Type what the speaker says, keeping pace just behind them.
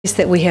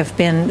that we have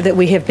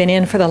been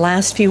in for the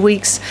last few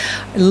weeks,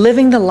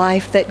 living the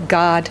life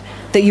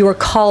that you are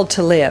called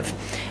to live.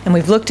 And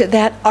we've looked at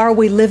that. Are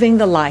we living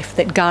the life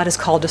that God has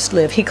called us to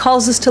live? He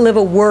calls us to live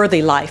a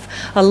worthy life,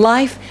 a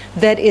life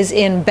that is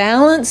in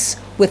balance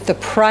with the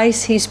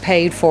price He's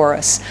paid for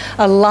us,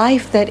 a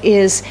life that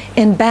is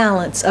in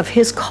balance of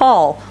His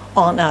call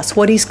on us,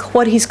 what He's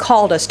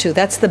called us to.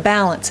 That's the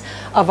balance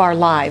of our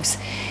lives.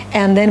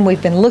 And then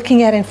we've been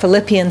looking at in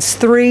Philippians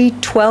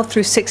 3:12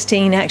 through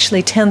 16,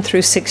 actually 10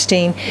 through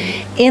 16.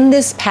 In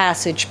this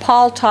passage,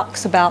 Paul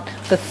talks about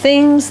the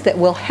things that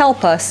will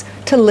help us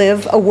to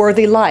live a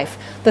worthy life,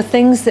 the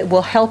things that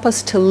will help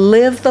us to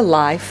live the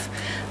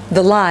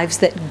lives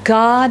that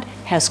God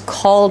has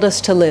called us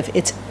to live.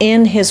 It's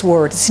in His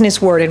Word. It's in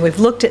His Word. And we've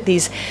looked at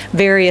these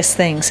various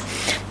things.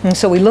 And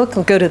so we'll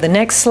go to the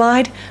next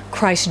slide.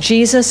 Christ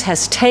Jesus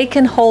has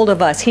taken hold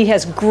of us. He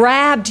has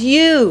grabbed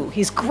you.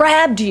 He's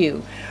grabbed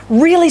you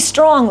really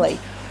strongly,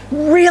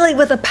 really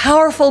with a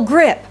powerful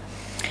grip.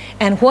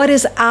 And what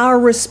is our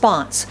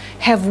response?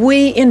 Have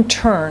we in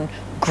turn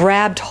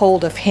grabbed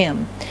hold of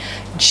Him?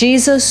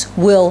 Jesus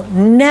will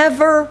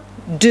never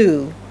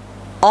do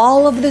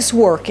all of this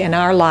work in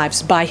our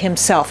lives by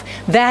Himself.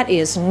 That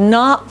is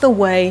not the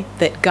way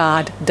that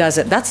God does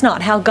it. That's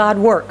not how God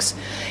works.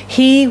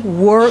 He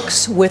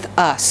works with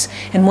us.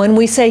 And when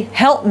we say,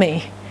 help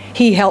me,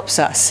 He helps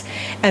us.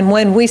 And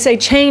when we say,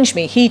 change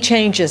me, He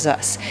changes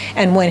us.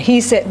 And when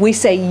we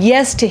say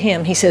yes to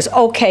Him, He says,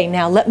 okay,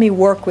 now let me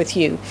work with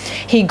you.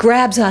 He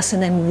grabs us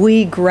and then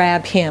we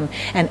grab Him.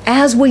 And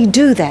as we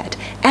do that,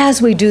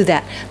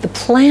 the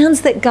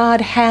plans that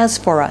God has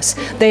for us,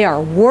 they are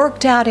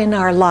worked out in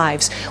our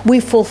lives. We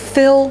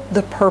fulfill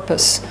the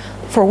purpose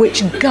for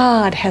which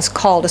God has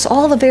called us,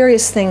 all the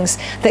various things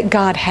that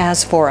God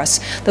has for us.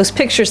 Those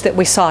pictures that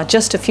we saw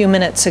just a few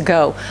minutes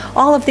ago,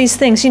 all of these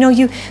things,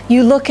 you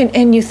look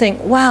and you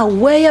think, wow,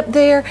 way up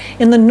there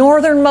in the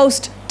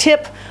northernmost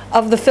tip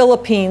of the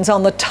Philippines,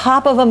 on the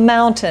top of a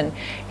mountain,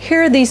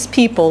 here are these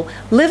people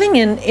living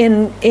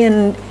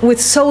with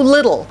so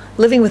little,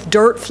 living with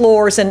dirt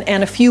floors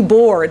and a few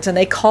boards, and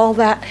they call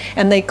that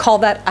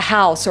a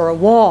house or a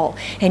wall.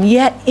 And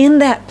yet in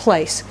that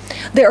place,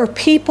 there are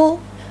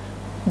people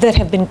that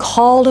have been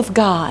called of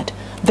God,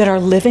 that are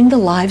living the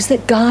lives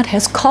that God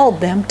has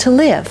called them to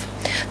live.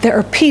 There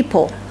are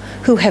people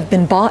who have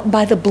been bought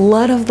by the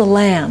blood of the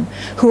Lamb,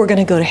 who are going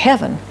to go to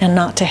heaven and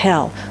not to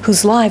hell,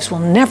 whose lives will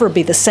never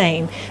be the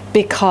same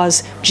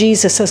because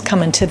Jesus has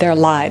come into their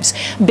lives,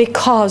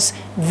 because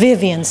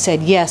Vivian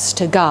said yes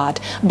to God,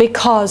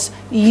 because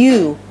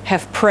you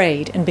have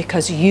prayed and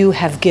because you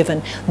have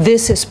given.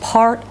 This is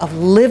part of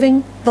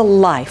living the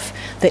life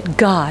that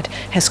God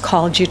has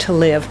called you to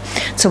live.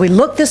 So we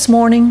look this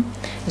morning,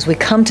 as we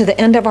come to the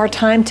end of our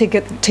time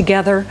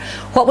together,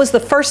 what was the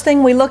first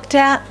thing we looked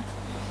at?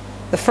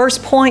 The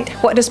first point,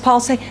 what does Paul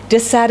say?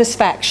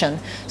 Dissatisfaction.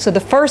 So the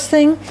first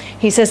thing,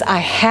 he says, I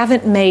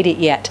haven't made it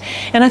yet.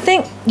 And I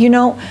think,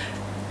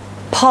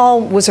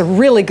 Paul was a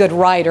really good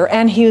writer,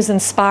 and he was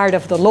inspired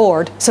of the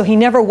Lord, so he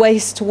never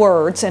wastes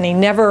words, and he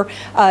never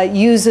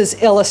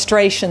uses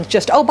illustrations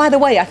just, oh, by the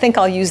way, I think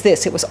I'll use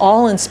this. It was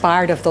all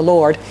inspired of the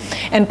Lord.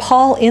 And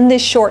Paul, in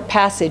this short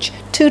passage,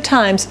 2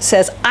 times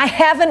says, I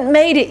haven't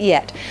made it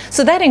yet.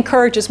 So that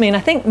encourages me, and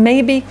I think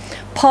maybe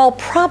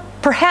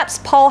perhaps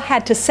Paul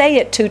had to say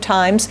it 2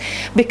 times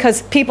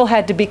because people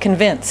had to be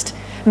convinced.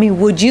 I mean,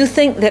 would you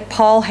think that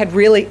Paul had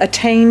really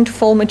attained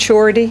full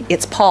maturity?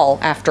 It's Paul,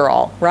 after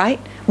all, right?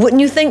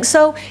 Wouldn't you think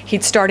so?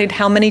 He'd started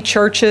how many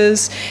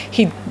churches?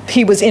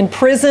 He was in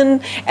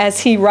prison as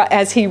he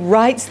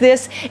writes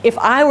this. If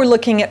I were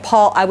looking at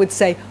Paul, I would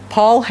say,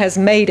 Paul has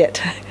made it.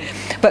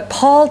 But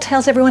Paul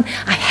tells everyone,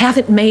 I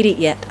haven't made it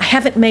yet. I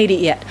haven't made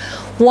it yet.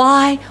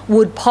 Why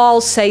would Paul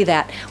say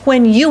that?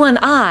 When you and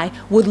I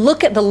would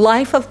look at the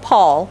life of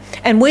Paul,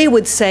 and we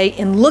would say,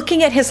 in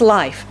looking at his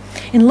life,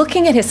 in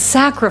looking at his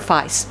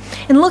sacrifice,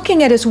 in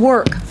looking at his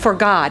work for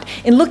God,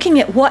 in looking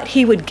at what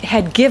he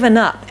had given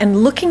up,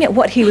 and looking at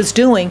what he was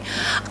doing,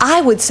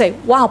 I would say,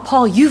 wow,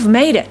 Paul, you've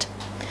made it.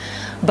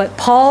 But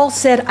Paul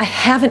said, I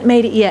haven't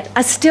made it yet.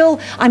 I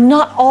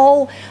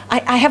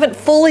haven't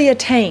fully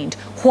attained.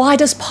 Why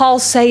does Paul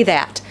say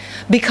that?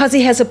 Because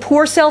he has a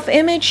poor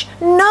self-image?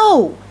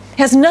 No. It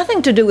has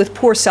nothing to do with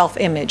poor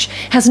self-image.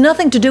 It has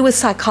nothing to do with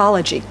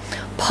psychology.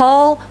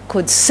 Paul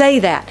could say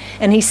that,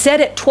 and he said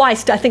it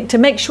twice, I think, to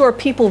make sure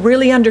people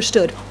really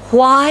understood.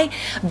 Why?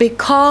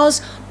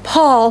 Because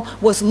Paul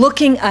was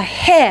looking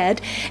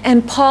ahead,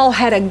 and Paul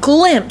had a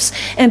glimpse,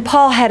 and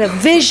Paul had a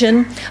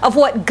vision of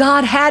what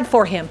God had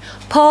for him.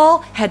 Paul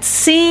had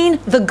seen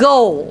the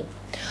goal.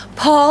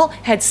 Paul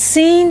had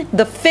seen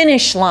the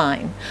finish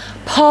line.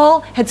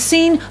 Paul had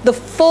seen the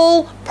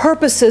full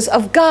purposes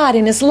of God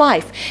in his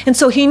life. And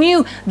so he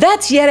knew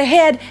that's yet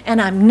ahead,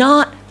 and I'm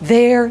not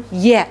there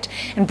yet.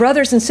 And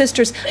brothers and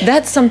sisters,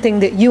 that's something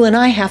that you and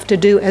I have to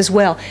do as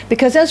well.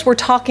 Because as we're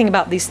talking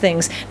about these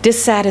things,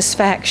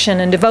 dissatisfaction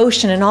and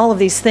devotion and all of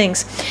these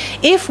things,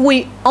 if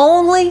we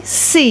only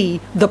see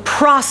the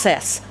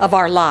process of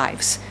our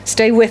lives,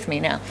 stay with me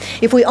now.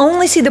 If we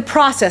only see the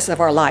process of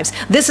our lives,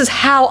 this is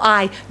how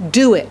I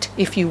do it,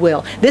 if you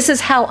will. This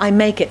is how I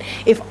make it.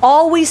 If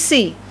all we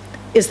see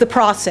is the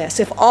process,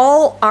 if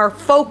all our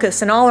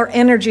focus and all our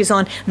energy is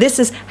on this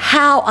is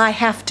how I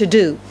have to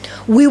do,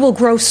 we will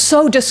grow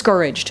so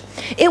discouraged.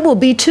 It will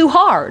be too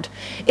hard.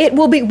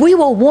 We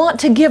will want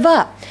to give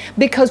up,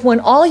 because when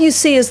all you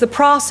see is the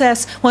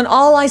process, when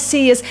all I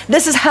see is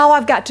this is how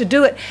I've got to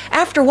do it,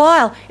 after a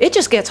while it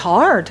just gets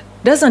hard,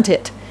 doesn't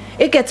it?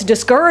 It gets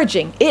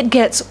discouraging. It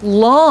gets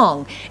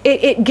long.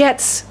 It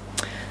gets,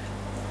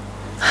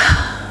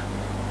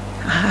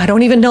 I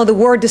don't even know the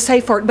word to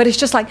say for it, but it's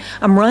just like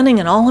I'm running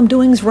and all I'm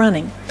doing is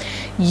running.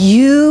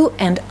 You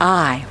and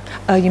I,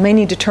 you may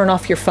need to turn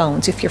off your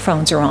phones if your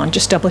phones are on.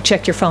 Just double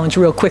check your phones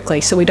real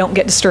quickly so we don't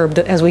get disturbed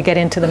as we get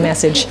into the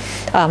message.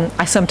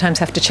 I sometimes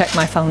have to check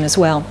my phone as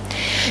well.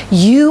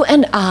 You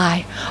and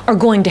I are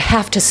going to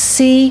have to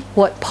see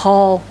what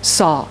Paul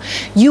saw.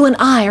 You and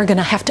I are going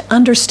to have to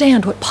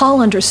understand what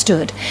Paul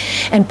understood.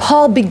 And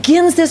Paul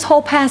begins this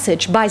whole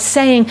passage by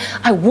saying,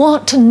 I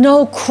want to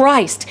know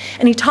Christ.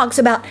 And he talks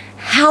about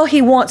how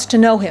he wants to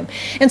know him.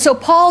 And so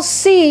Paul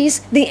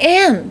sees the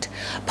end.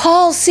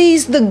 Paul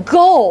sees the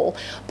goal.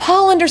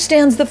 Paul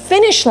understands the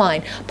finish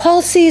line.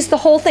 Paul sees the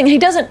whole thing. He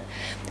doesn't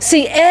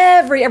see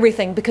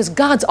everything, because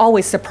God's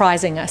always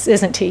surprising us,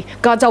 isn't he?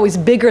 God's always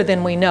bigger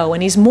than we know,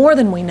 and he's more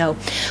than we know.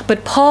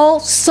 But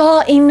Paul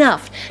saw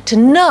enough to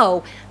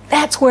know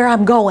that's where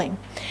I'm going.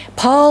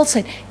 Paul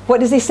said, what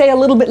does he say a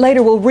little bit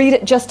later? We'll read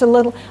it just a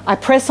little. I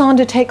press on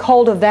to take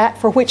hold of that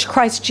for which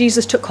Christ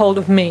Jesus took hold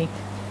of me.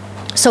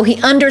 So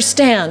he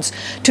understands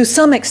to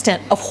some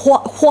extent of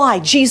why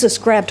Jesus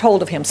grabbed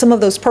hold of him, some of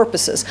those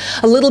purposes.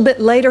 A little bit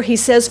later he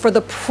says, for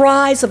the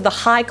prize of the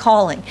high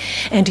calling.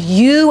 And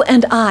you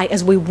and I,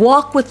 as we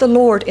walk with the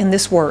Lord in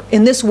this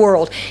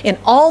world, in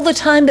all the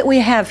time that we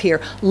have here,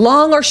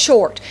 long or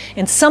short,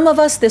 and some of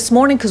us this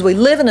morning, because we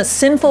live in a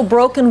sinful,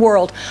 broken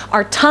world,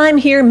 our time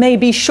here may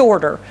be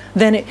shorter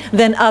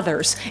than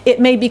others.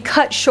 It may be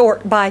cut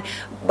short by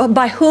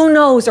who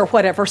knows or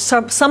whatever.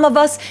 Some of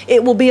us,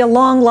 it will be a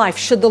long life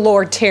should the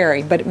Lord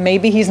tarry, but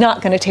maybe he's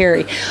not going to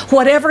tarry.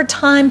 Whatever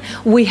time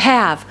we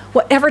have,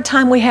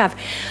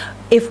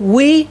 if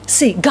we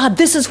see, God,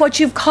 this is what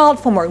you've called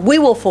for, we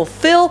will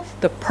fulfill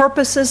the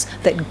purposes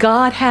that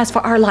God has for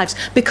our lives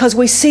because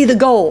we see the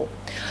goal.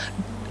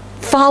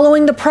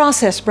 Following the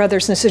process,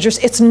 brothers and sisters,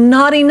 it's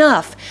not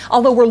enough.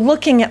 Although we're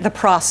looking at the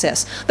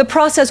process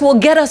will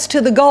get us to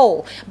the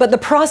goal, but the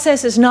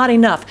process is not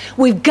enough.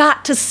 We've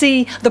got to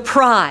see the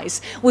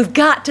prize. We've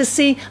got to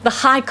see the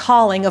high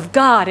calling of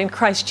God in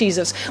Christ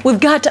Jesus. We've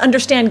got to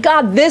understand,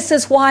 God, this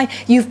is why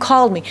you've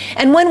called me.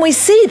 And when we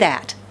see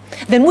that,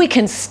 then we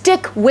can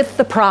stick with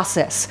the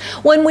process.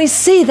 When we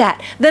see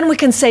that, then we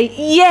can say,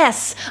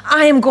 yes,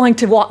 I am going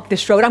to walk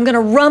this road. I'm going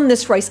to run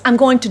this race. I'm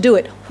going to do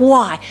it.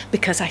 Why?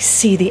 Because I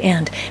see the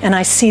end and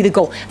I see the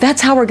goal.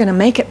 That's how we're going to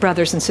make it,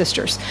 brothers and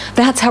sisters.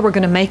 That's how we're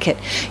going to make it.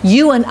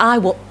 You and I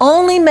will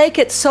only make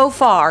it so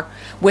far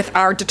with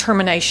our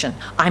determination.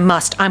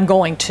 I'm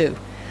going to.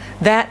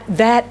 That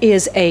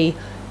is a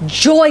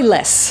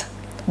joyless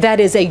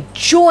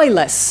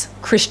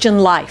Christian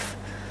life.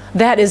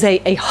 That is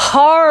a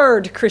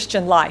hard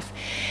Christian life.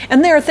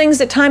 And there are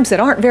things at times that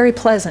aren't very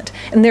pleasant.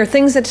 And there are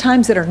things at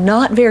times that are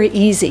not very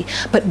easy.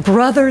 But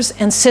brothers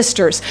and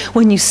sisters,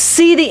 when you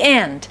see the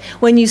end,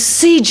 when you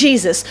see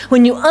Jesus,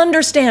 when you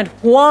understand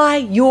why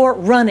you're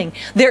running,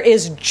 there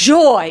is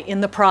joy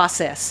in the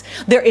process.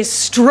 There is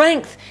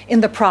strength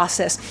in the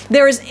process.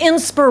 There is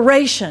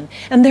inspiration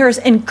and there is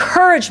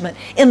encouragement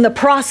in the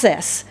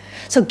process.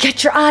 So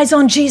get your eyes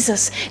on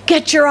Jesus.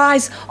 Get your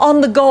eyes on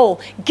the goal.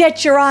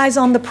 Get your eyes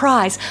on the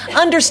prize.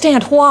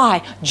 Understand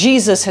why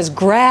Jesus has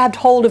grabbed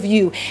hold of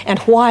you and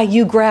why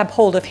you grab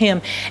hold of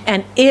him.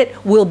 And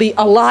it will be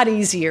a lot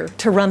easier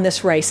to run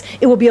this race.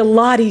 It will be a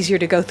lot easier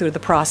to go through the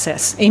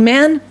process.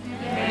 Amen?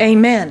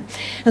 Amen.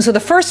 And so the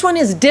first one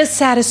is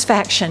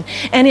dissatisfaction.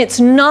 And it's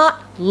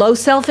not low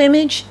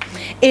self-image.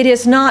 It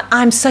is not,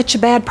 I'm such a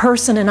bad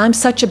person and I'm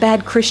such a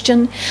bad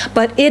Christian,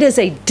 but it is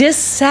a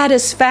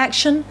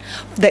dissatisfaction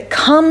that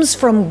comes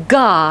from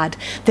God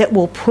that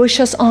will push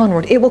us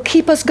onward. It will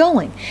keep us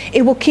going.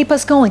 It will keep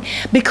us going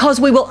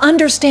because we will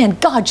understand,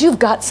 God, you've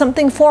got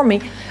something for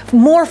me,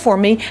 more for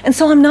me, and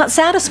so I'm not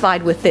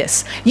satisfied with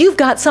this. You've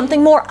got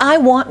something more. I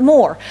want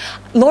more.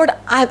 Lord,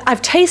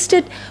 I've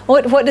tasted,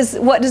 what does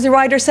the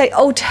writer say?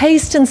 Oh,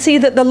 taste and see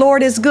that the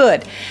Lord is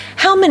good.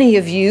 How many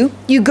of you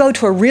go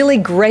to a really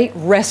great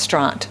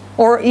restaurant,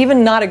 or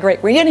even not a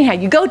great, anyhow,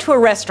 you go to a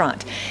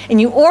restaurant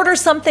and you order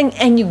something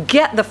and you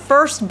get the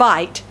first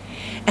bite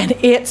and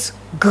it's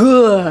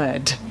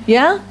good.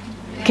 Yeah?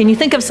 Can you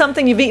think of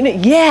something you've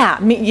eaten? Yeah.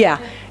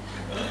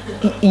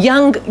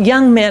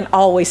 Young men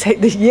always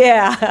hate this.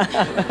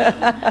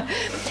 Yeah.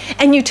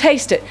 And you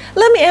taste it.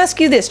 Let me ask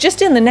you this,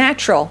 just in the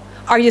natural,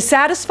 are you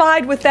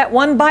satisfied with that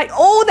one bite?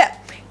 Oh,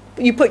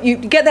 you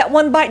get that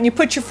one bite and you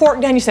put your fork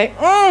down, you say,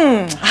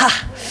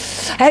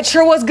 that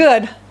sure was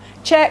good.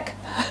 Check.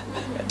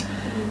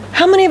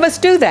 How many of us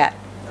do that?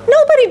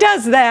 Nobody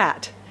does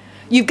that.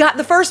 You've got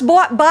the first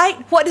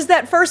bite. What does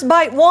that first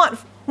bite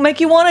make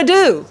you want to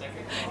do?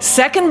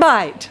 Second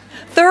bite.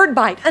 Third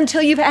bite,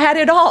 until you've had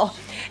it all.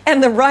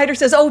 And the writer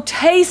says, oh,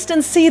 taste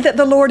and see that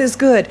the Lord is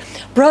good.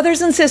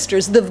 Brothers and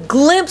sisters, the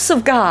glimpse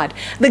of God,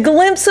 the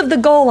glimpse of the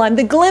goal line,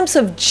 the glimpse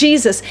of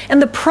Jesus,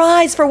 and the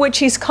prize for which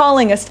He's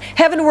calling us,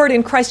 heavenward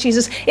in Christ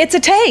Jesus, it's a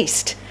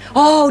taste.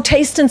 Oh,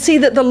 taste and see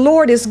that the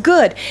Lord is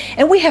good.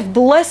 And we have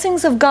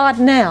blessings of God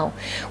now.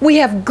 We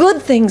have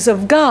good things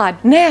of God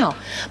now.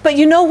 But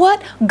you know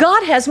what?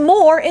 God has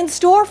more in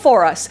store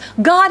for us.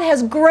 God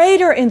has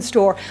greater in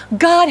store.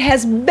 God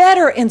has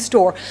better in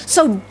store.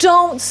 So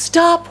don't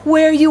stop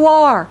where you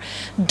are.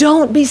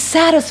 Don't be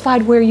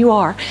satisfied where you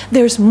are.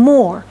 There's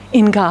more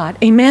in God.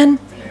 Amen?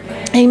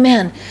 Amen.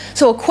 Amen.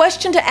 So a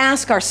question to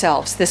ask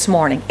ourselves this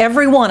morning,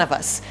 every one of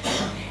us.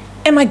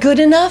 Am I good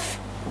enough?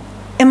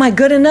 Am I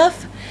good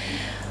enough?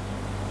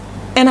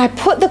 And I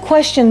put the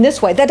question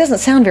this way. That doesn't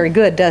sound very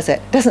good, does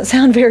it? Doesn't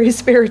sound very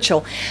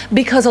spiritual.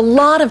 Because a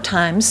lot of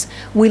times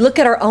we look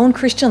at our own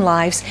Christian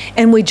lives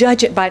and we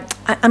judge it by,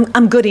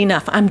 I'm good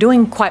enough. I'm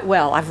doing quite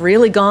well. I've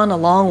really gone a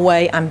long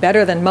way. I'm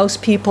better than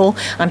most people.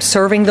 I'm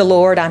serving the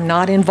Lord. I'm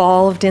not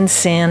involved in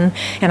sin.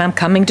 And I'm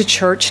coming to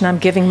church and I'm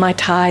giving my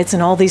tithes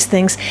and all these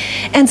things.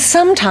 And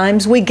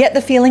sometimes we get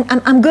the feeling,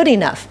 I'm good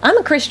enough. I'm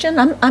a Christian.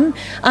 I'm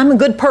a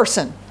good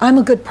person. I'm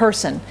a good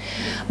person.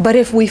 But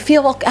if we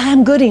feel, well,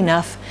 I'm good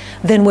enough,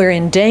 then we're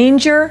in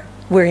danger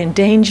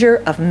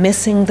of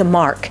missing the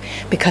mark,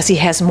 because He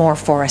has more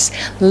for us.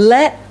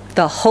 Let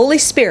the Holy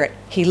Spirit,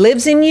 He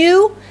lives in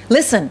you.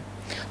 Listen,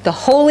 the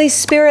Holy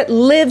Spirit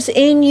lives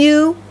in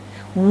you.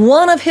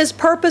 One of His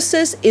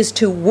purposes is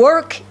to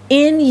work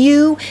in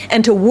you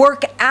and to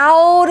work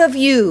out of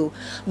you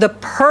the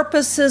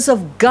purposes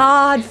of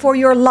God for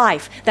your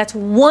life. That's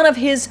one of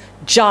His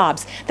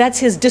jobs. That's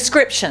His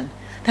description.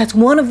 That's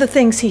one of the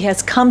things He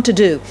has come to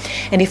do.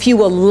 And if you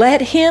will let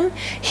Him,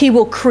 He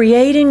will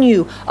create in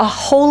you a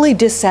holy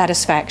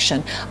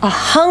dissatisfaction, a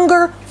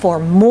hunger for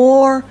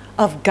more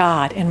of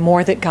God and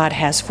more that God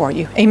has for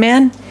you.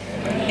 Amen?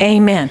 Amen.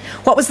 Amen.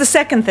 What was the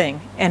second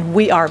thing? And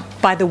we are,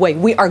 by the way,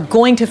 we are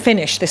going to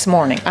finish this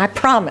morning. I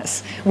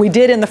promise. We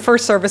did in the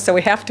first service, so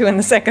we have to in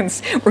the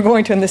second. We're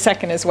going to in the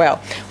second as well.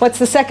 What's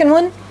the second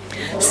one?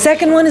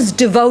 Second one is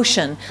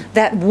devotion.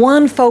 That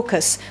one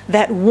focus,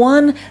 that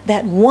one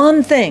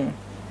thing.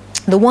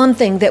 The one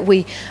thing that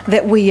we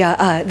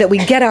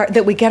get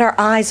our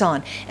eyes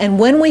on. And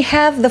when we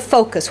have the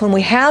focus, when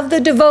we have the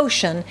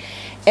devotion,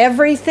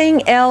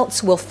 everything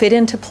else will fit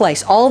into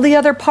place. All the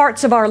other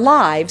parts of our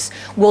lives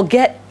will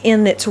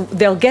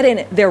they'll get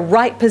in their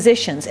right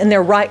positions and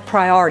their right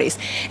priorities.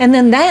 And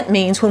then that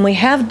means when we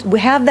have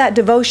that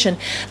devotion,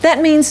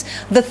 that means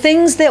the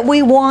things that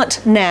we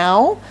want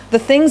now, the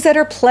things that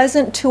are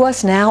pleasant to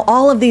us now,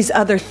 all of these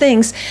other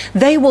things,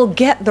 they will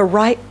get the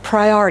right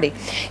priority.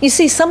 You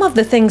see, some of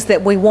the things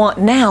that we want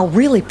now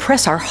really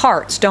press our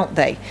hearts, don't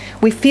they?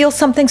 We feel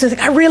some things like,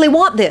 I really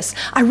want this.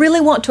 I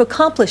really want to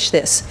accomplish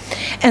this.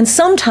 And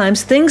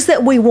sometimes things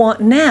that we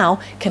want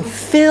now can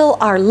fill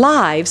our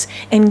lives,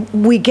 and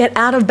we get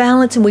out of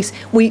balance, and we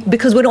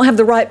because we don't have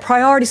the right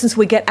priorities, and so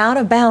we get out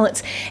of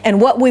balance,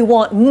 and what we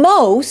want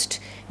most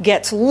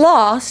gets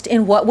lost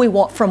in what we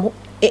want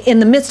in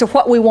the midst of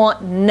what we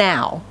want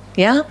now.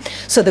 Yeah?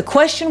 So the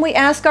question we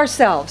ask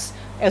ourselves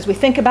as we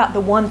think about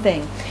the one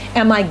thing,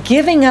 am I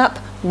giving up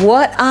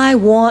what I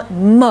want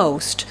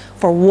most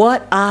for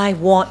what I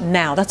want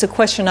now? That's a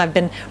question I've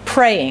been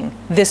praying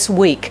this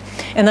week.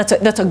 And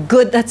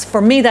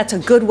for me, that's a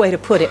good way to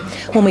put it.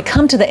 When we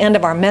come to the end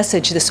of our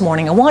message this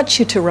morning, I want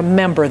you to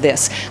remember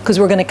this, because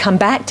we're going to come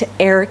back to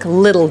Eric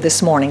Little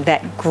this morning,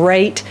 that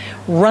great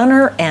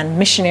runner and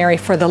missionary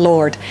for the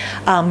Lord.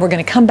 We're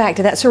going to come back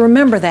to that, so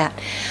remember that.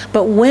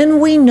 But when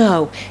we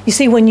know, you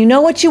see, when you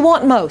know what you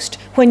want most,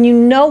 when you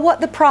know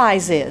what the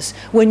prize is,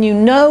 when you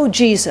know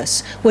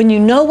Jesus, when you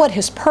know what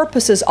His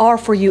purposes are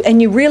for you, and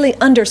you really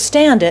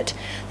understand it,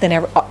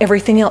 then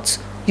everything else,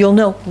 you'll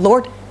know,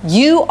 Lord,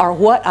 You are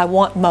what I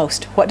want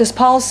most. What does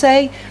Paul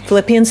say?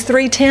 Philippians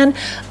 3:10,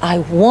 I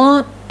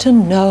want to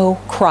know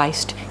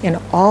Christ in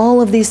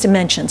all of these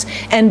dimensions.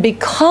 And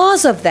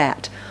because of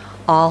that,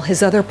 all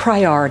His other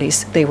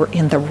priorities, they were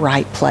in the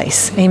right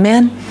place.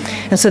 Amen?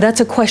 And so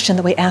that's a question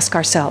that we ask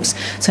ourselves.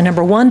 So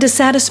number one,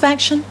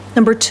 dissatisfaction.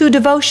 Number two,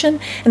 devotion.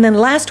 And then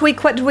last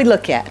week, what did we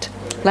look at?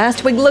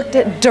 Last week we looked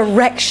at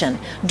direction.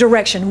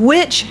 Direction.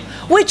 Which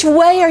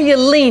way are you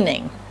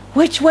leaning?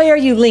 Which way are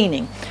you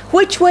leaning?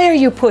 Which way are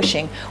you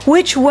pushing?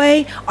 Which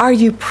way are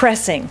you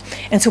pressing?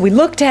 And so we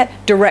looked at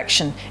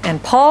direction.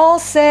 And Paul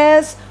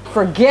says,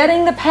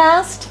 forgetting the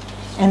past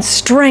and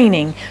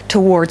straining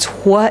towards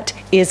what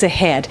is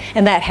ahead.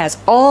 And that has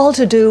all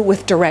to do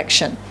with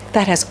direction.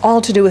 That has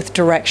all to do with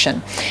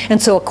direction.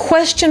 And so a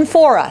question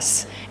for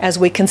us as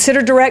we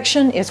consider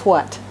direction is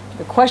what?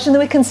 The question that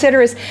we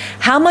consider is,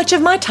 how much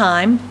of my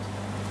time,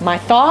 my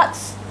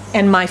thoughts,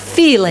 and my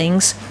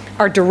feelings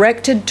are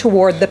directed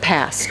toward the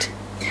past?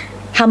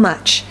 How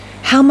much?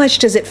 How much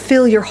does it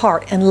fill your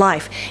heart and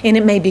life? And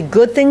it may be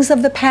good things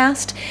of the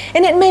past,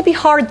 and it may be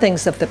hard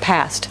things of the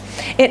past.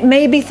 It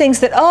may be things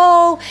that,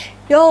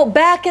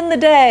 back in the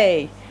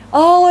day,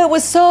 it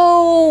was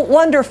so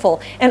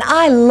wonderful. And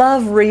I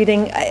love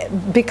reading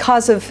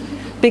because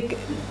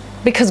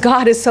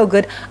God is so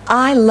good.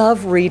 I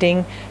love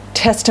reading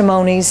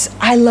testimonies.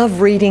 I love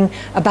reading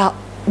about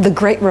the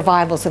great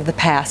revivals of the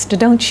past,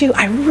 don't you?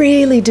 I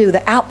really do.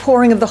 The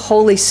outpouring of the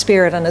Holy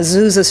Spirit on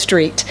Azusa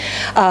Street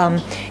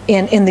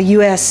in the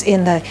U.S.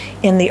 in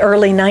the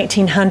early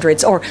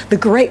 1900s, or the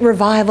great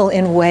revival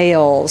in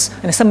Wales.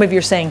 And some of you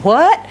are saying,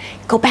 what?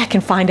 Go back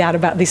and find out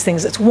about these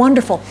things. It's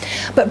wonderful.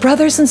 But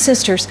brothers and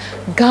sisters,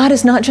 God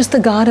is not just the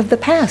God of the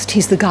past.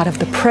 He's the God of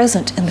the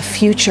present and the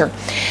future.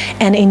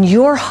 And in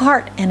your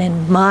heart and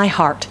in my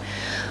heart,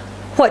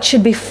 what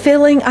should be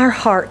filling our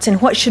hearts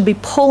and what should be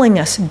pulling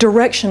us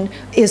direction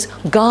is,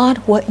 God,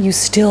 what you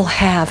still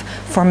have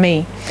for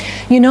me.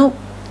 You know,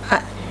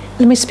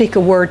 let me speak a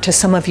word to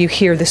some of you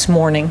here this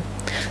morning.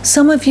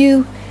 Some of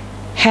you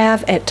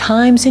have at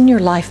times in your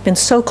life been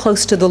so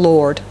close to the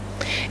Lord,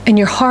 and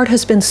your heart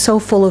has been so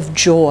full of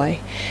joy,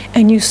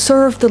 and you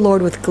served the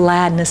Lord with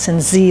gladness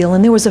and zeal,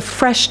 and there was a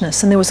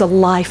freshness and there was a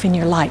life in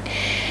your life.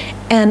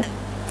 And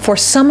for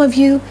some of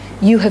you,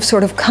 you have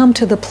sort of come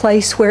to the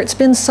place where it's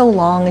been so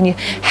long and you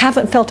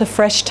haven't felt a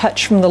fresh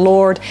touch from the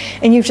Lord,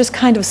 and you've just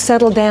kind of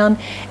settled down,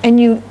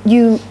 and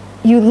you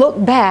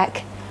look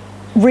back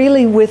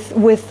really with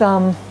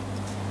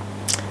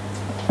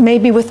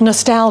maybe with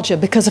nostalgia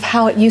because of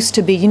how it used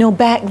to be, you know,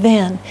 back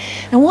then.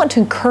 I want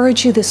to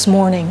encourage you this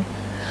morning.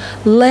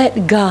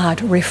 Let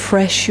God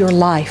refresh your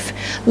life.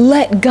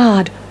 Let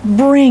God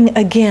bring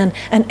again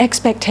an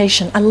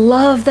expectation. I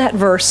love that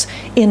verse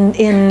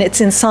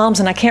it's in Psalms,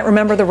 and I can't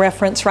remember the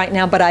reference right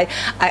now, but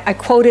I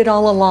quote it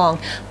all along.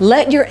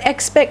 Let your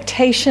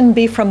expectation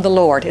be from the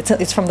Lord.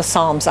 It's from the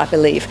Psalms, I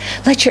believe.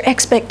 Let your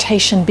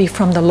expectation be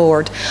from the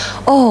Lord.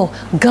 Oh,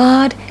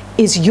 God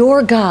is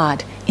your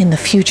God in the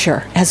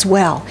future as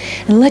well.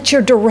 And let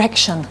your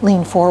direction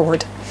lean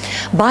forward.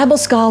 Bible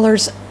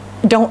scholars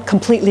don't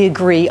completely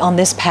agree on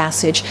this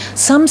passage.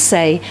 Some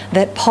say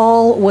that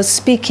Paul was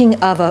speaking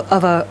of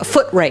a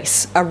foot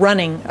race, a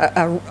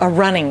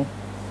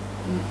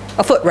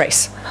foot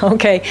race,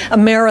 okay, a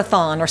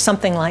marathon or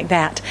something like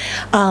that.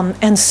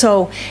 And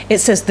so it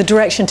says the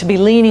direction to be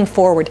leaning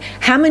forward.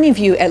 How many of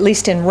you, at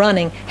least in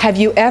running, have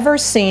you ever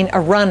seen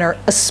a runner,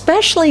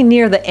 especially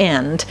near the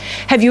end,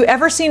 have you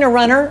ever seen a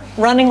runner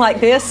running like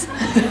this?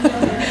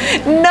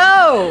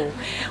 No.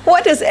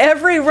 What does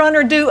every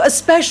runner do,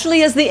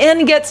 especially as the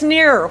end gets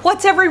nearer?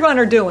 What's every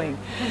runner doing?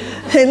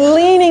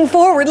 Leaning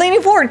forward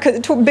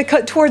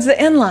towards the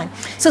end line.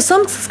 So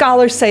some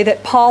scholars say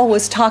that Paul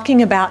was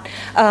talking about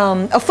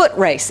a foot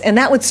race, and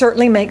that would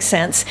certainly make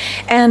sense.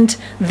 And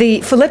the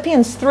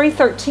Philippians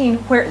 3:13,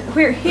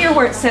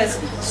 where it says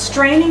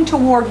straining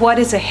toward what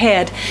is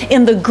ahead,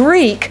 in the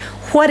Greek,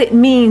 what it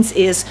means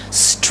is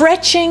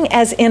stretching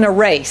as in a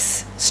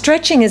race.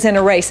 Stretching as in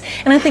a race.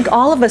 And I think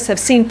all of us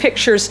have seen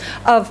pictures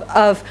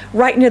of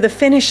right near the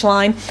finish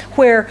line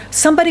where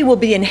somebody will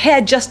be in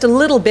head just a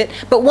little bit,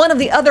 but one of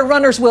the other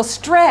runners will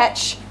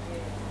stretch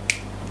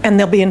and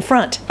they'll be in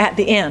front at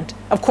the end.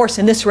 Of course,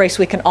 in this race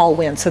we can all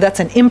win, so that's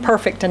an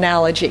imperfect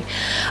analogy.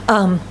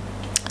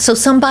 So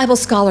some Bible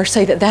scholars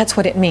say that that's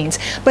what it means.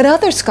 But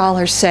other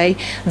scholars say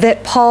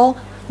that Paul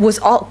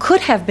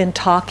could have been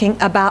talking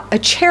about a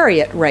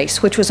chariot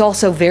race, which was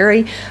also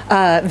very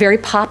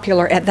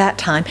popular at that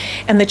time.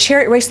 And the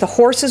chariot race, the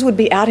horses would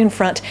be out in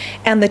front,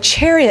 and the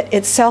chariot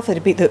itself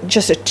would be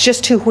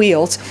just two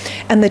wheels.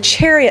 And the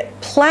chariot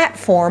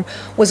platform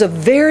was a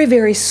very,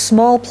 very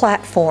small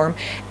platform,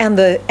 and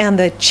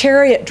the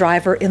chariot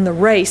driver in the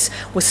race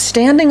was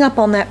standing up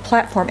on that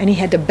platform, and he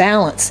had to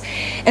balance.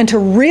 And to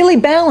really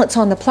balance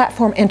on the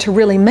platform and to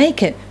really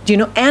make it,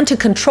 and to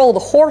control the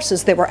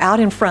horses that were out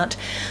in front,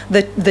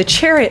 the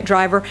chariot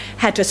driver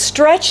had to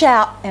stretch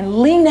out and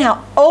lean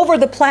out over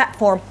the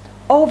platform,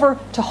 over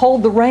to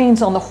hold the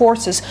reins on the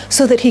horses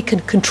so that he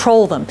could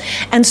control them.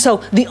 And so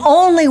the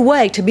only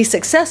way to be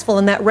successful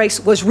in that race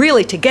was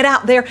really to get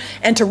out there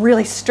and to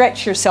really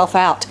stretch yourself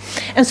out.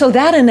 And so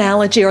that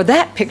analogy or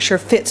that picture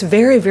fits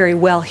very, very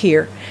well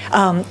here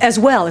as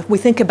well, if we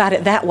think about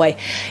it that way.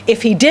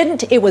 If he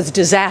didn't, it was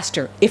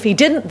disaster. If he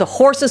didn't, the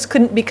horses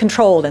couldn't be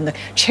controlled and the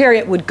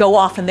chariot would go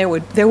off and there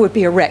would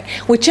be a wreck.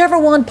 Whichever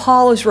one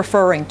Paul is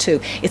referring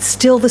to, it's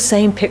still the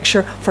same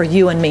picture for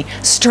you and me.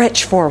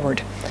 Stretch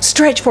forward.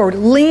 Stretch forward,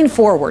 lean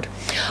forward.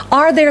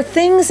 Are there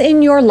things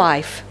in your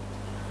life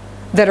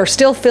that are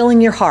still filling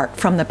your heart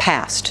from the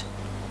past?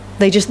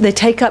 They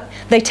take up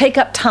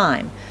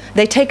time.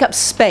 They take up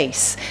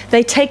space.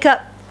 They take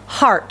up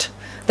heart.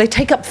 They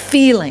take up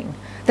feeling.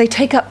 They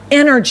take up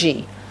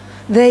energy.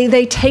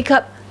 They take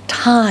up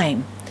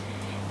time.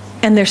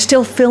 And they're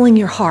still filling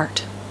your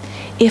heart.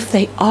 if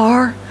they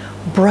are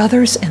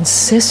brothers and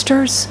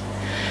sisters,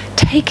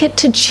 take it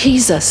to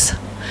Jesus.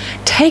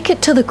 Take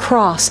it to the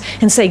cross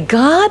and say,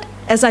 God,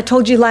 as I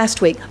told you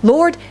last week,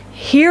 Lord,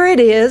 here it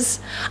is.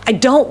 I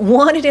don't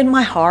want it in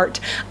my heart.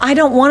 I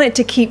don't want it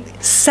to keep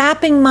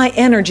sapping my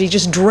energy,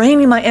 just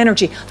draining my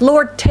energy.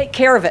 Lord, take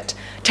care of it.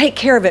 Take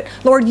care of it.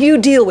 Lord, you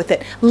deal with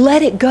it.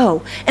 Let it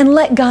go and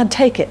let God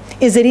take it.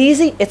 Is it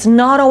easy? It's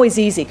not always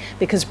easy,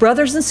 because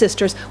brothers and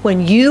sisters,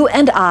 when you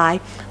and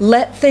I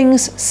let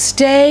things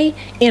stay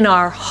in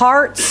our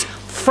hearts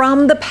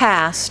from the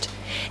past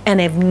and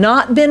have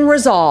not been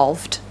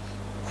resolved,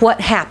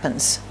 what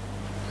happens?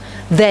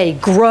 They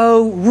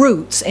grow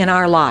roots in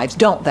our lives,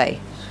 don't they?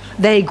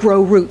 They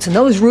grow roots, and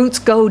those roots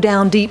go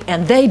down deep,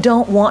 and they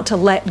don't want to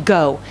let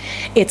go.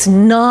 It's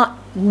not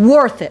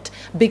worth it,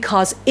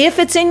 because if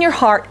it's in your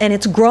heart and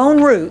it's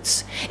grown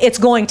roots, it's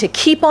going to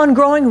keep on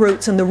growing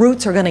roots, and the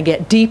roots are going to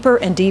get deeper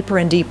and deeper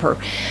and deeper.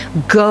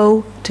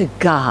 Go to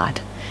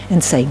God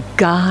and say,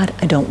 God,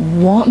 I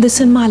don't want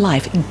this in my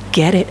life.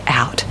 Get it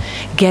out.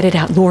 Get it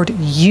out. Lord,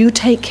 you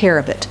take care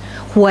of it.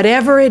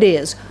 Whatever it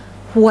is,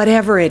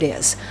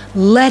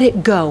 let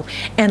it go,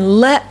 and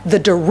let the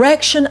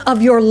direction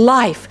of your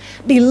life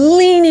be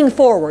leaning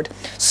forward,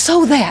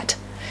 so that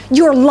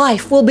your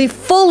life will be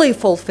fully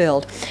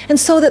fulfilled, and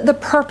so that the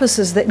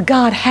purposes that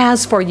God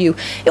has for you,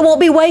 it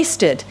won't be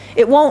wasted.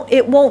 It won't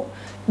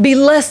be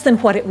less than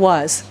what it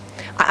was.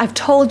 I've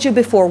told you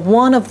before,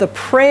 one of the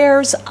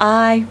prayers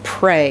I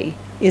pray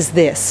is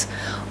this: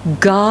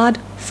 God,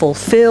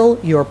 fulfill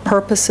your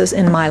purposes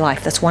in my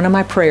life. That's one of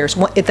my prayers.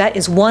 That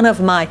is one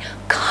of my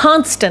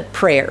constant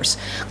prayers.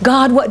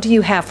 God, what do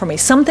you have for me?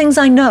 Some things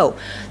I know.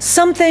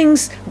 Some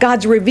things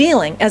God's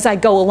revealing as I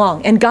go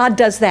along. And God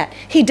does that.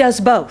 He does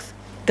both.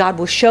 God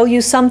will show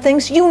you some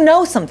things. You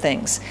know some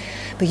things.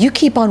 But you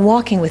keep on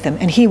walking with Him,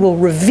 and He will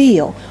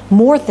reveal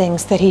more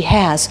things that He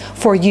has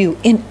for you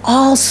in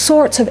all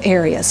sorts of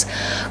areas.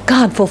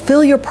 God,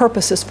 fulfill your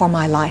purposes for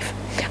my life.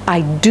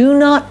 I do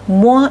not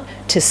want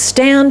to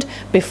stand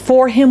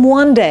before Him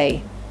one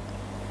day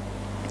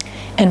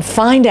and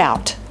find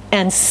out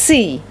and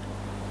see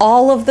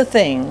all of the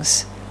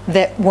things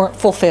that weren't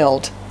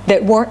fulfilled,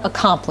 that weren't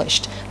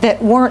accomplished,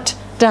 that weren't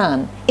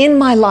done in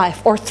my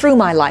life or through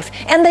my life.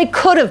 And they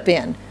could have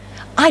been.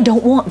 I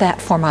don't want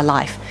that for my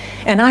life.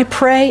 And I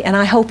pray and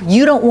I hope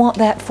you don't want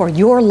that for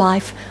your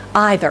life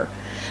either.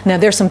 Now,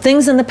 there's some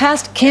things in the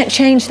past, can't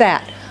change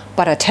that.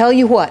 But I tell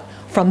you what,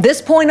 from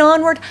this point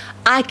onward,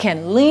 I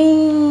can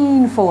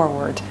lean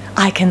forward.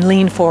 I can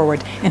lean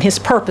forward, and His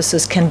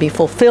purposes can be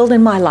fulfilled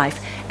in my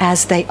life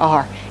as they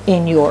are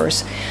in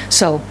yours.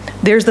 So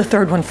there's the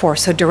third one for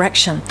us, so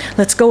direction.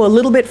 Let's go a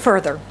little bit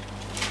further.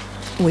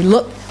 We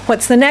look,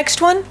 what's the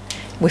next one?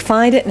 We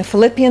find it in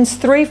Philippians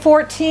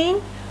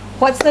 3:14.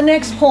 What's the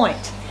next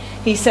point?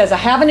 He says, I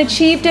haven't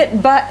achieved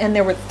it, but, and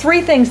there were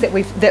three things that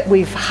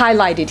we've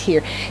highlighted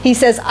here. He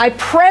says, I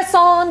press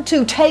on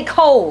to take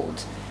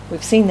hold.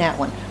 We've seen that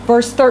one.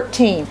 Verse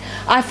 13,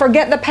 I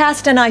forget the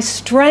past and I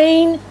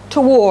strain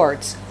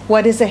towards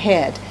what is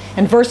ahead.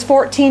 And verse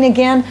 14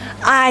 again,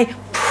 I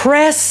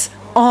press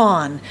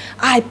on.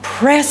 I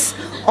press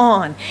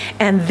on.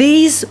 And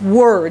these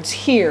words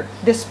here,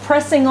 this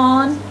pressing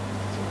on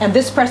and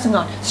this pressing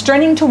on.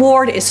 Straining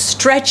toward is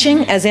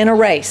stretching as in a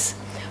race.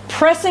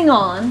 Pressing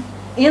on,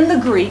 in the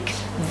Greek,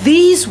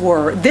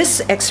 this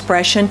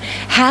expression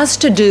has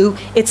to do,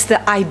 it's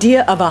the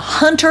idea of a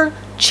hunter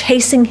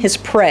chasing his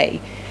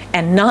prey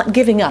and not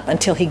giving up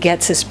until he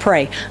gets his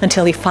prey,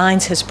 until he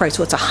finds his prey.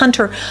 So it's a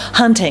hunter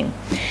hunting.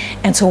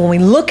 And so when we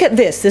look at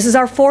this is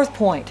our fourth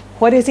point.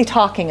 What is he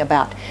talking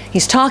about?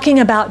 He's talking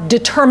about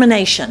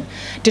determination.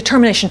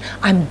 Determination.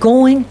 I'm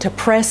going to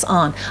press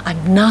on.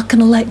 I'm not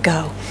going to let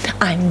go.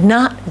 I'm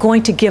not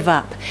going to give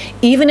up.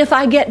 Even if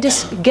I get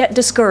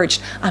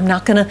discouraged, I'm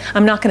not going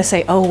to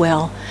say, oh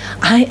well.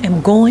 I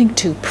am going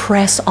to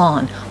press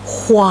on.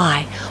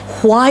 Why?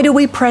 Why do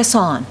we press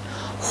on?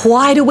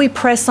 Why do we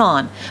press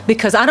on?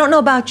 Because I don't know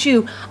about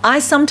you, I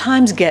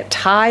sometimes get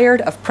tired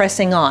of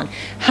pressing on.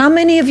 How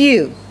many of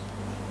you,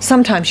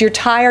 sometimes you're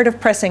tired of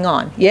pressing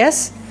on?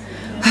 Yes?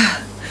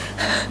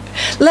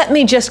 Let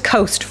me just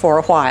coast for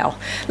a while.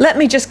 Let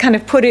me just kind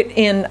of put it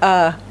in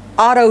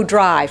auto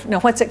drive. No,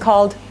 what's it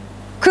called?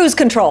 Cruise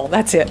control,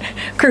 that's it.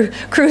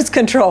 Cruise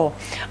control.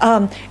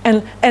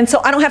 And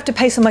so I don't have to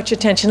pay so much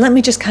attention. Let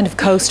me just kind of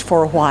coast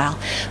for a while.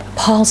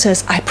 Paul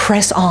says, I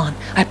press on.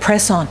 I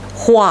press on.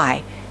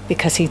 Why?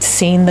 Because he'd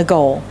seen the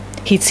goal.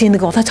 He'd seen the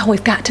goal. That's why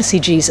we've got to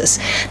see Jesus.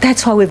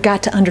 That's why we've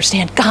got to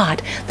understand,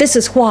 God, this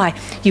is why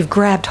you've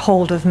grabbed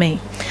hold of me.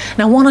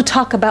 And I want to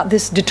talk about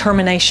this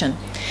determination.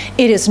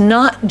 It is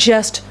not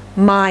just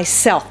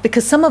myself,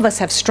 because some of us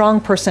have strong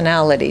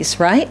personalities,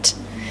 right?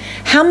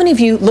 How many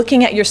of you,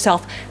 looking at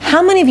yourself,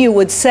 how many of you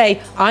would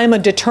say, I'm a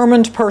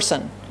determined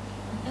person?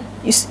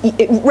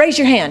 Raise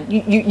your hand.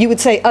 You would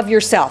say of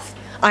yourself,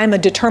 I'm a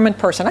determined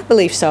person. I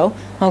believe so,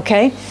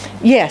 okay?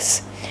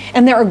 Yes.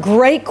 And there are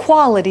great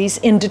qualities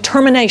in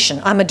determination.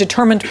 I'm a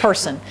determined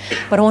person.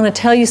 But I want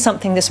to tell you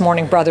something this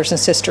morning, brothers and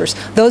sisters.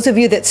 Those of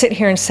you that sit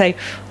here and say,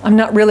 I'm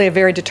not really a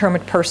very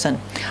determined person.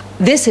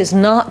 This is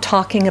not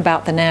talking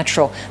about the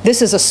natural.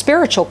 This is a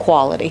spiritual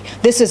quality.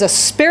 This is a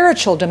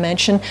spiritual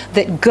dimension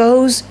that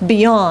goes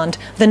beyond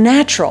the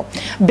natural.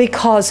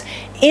 Because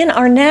in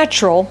our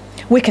natural,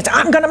 we can say,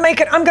 I'm going to make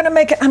it, I'm going to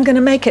make it, I'm going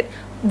to make it.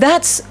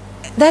 That's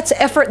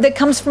effort that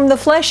comes from the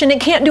flesh, and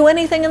it can't do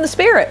anything in the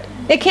spirit.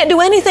 It can't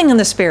do anything in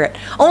the spirit.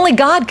 Only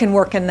God can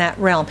work in that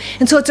realm.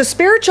 And so it's a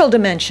spiritual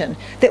dimension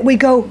that we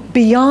go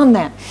beyond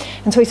that.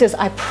 And so he says,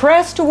 I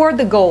press toward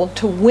the goal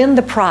to win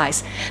the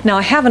prize. Now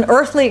I have an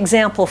earthly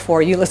example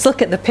for you. Let's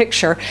look at the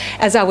picture.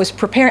 As I was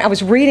preparing, I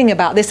was reading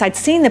about this. I'd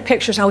seen the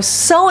pictures. I was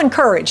so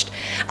encouraged.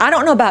 I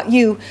don't know about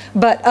you,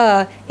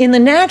 but in the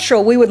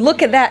natural, we would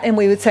look at that and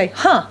we would say,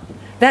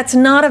 that's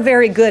not a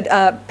very good,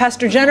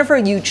 Pastor Jennifer,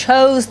 you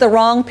chose the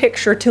wrong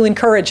picture to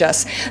encourage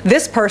us.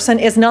 This person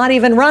is not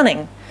even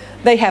running.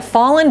 They have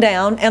fallen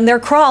down and they're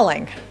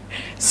crawling.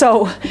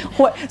 So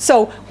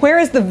where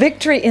is the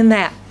victory in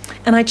that?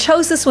 And I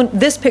chose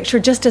this picture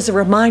just as a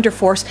reminder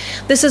for us.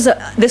 This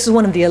is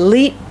one of the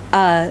elite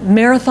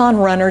marathon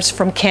runners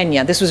from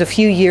Kenya. This was a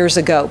few years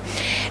ago.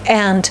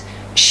 And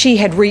she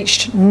had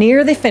reached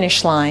near the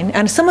finish line,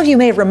 and some of you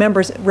may have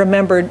remember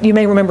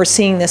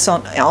seeing this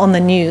on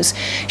the news.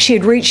 She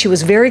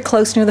was very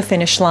close near the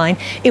finish line.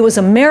 It was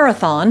a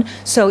marathon,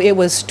 so it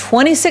was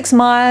 26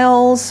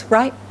 miles,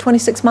 right?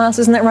 26 miles,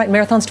 isn't that right?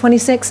 Marathon's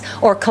 26,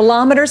 or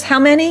kilometers, how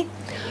many?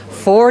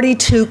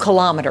 42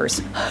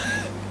 kilometers.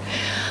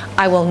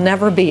 I will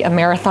never be a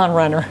marathon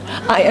runner.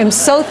 I am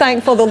so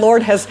thankful the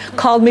Lord has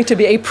called me to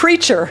be a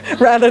preacher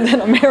rather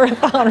than a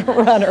marathon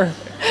runner.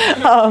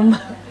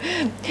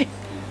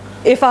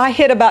 If I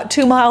hit about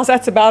 2 miles,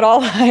 that's about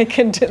all I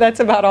can do. That's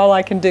about all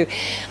I can do.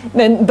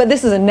 But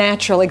this is a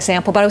natural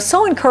example. But I was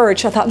so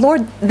encouraged. I thought,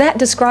 Lord, that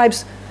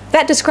describes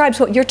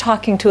what you're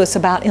talking to us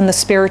about in the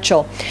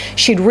spiritual.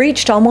 She'd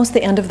reached almost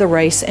the end of the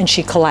race and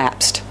she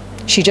collapsed.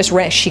 She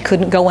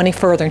couldn't go any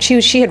further. And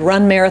she had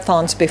run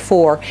marathons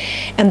before.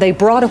 And they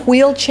brought a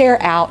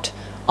wheelchair out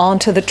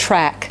onto the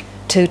track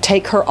to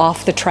take her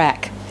off the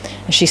track.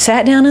 And she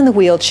sat down in the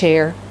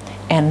wheelchair,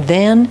 and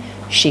then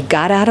she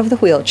got out of the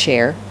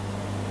wheelchair,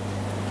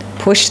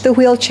 pushed the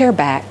wheelchair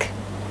back,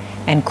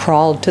 and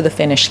crawled to the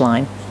finish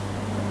line.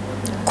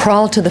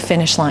 Crawled to the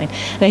finish line.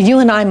 Now you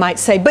and I might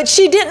say, but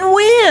she didn't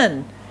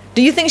win.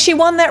 Do you think she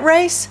won that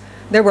race?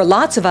 There were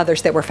lots of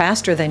others that were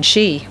faster than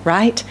she,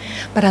 right?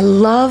 But I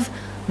love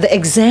the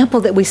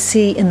example that we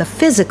see in the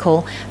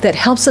physical that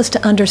helps us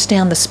to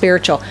understand the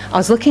spiritual. I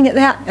was looking at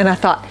that and I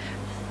thought,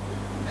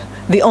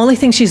 the only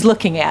thing she's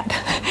looking at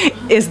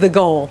is the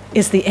goal,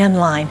 is the end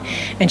line.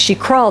 And she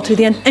crawled to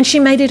the end, and she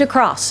made it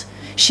across.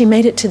 She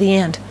made it to the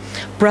end.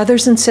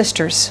 Brothers and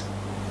sisters,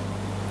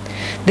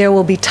 there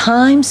will be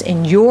times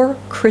in your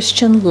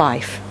Christian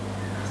life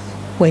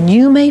when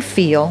you may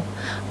feel,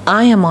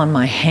 I am on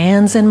my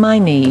hands and my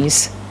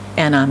knees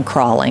and I'm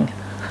crawling.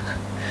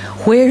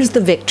 Where's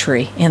the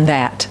victory in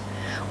that?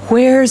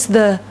 Where's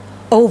the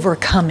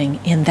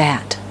overcoming in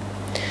that?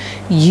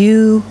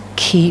 You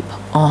keep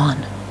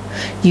on.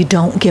 You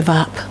don't give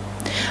up,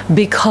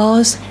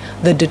 because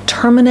the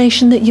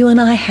determination that you and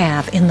I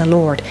have in the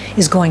Lord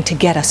is going to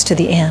get us to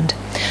the end.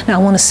 Now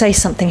I want to say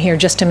something here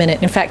just a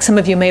minute. In fact, some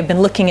of you may have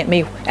been looking at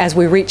me as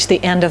we reached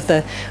the end of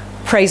the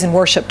praise and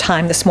worship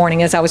time this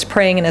morning. As I was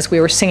praying and as we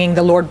were singing,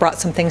 the Lord brought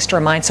some things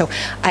to mind. So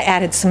I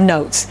added some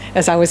notes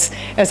as I was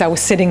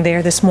sitting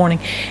there this morning.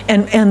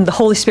 And the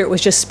Holy Spirit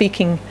was just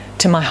speaking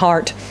to my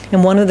heart.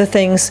 And one of the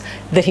things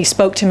that He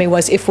spoke to me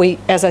was,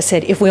 as I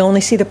said, if we only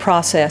see the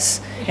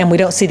process and we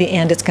don't see the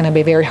end, it's going to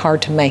be very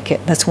hard to make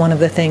it. That's one of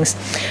the things.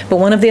 But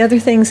one of the other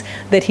things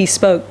that He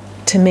spoke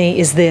to me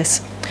is this: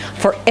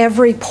 for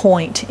every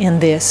point in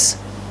this,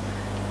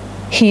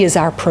 He is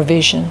our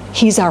provision.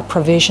 He's our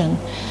provision.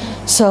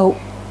 So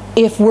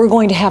if we're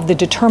going to have the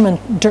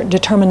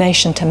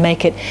determination to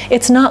make it,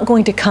 it's not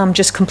going to come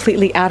just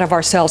completely out of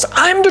ourselves.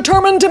 I'm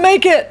determined to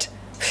make it.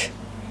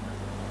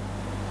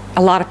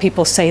 A lot of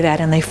people say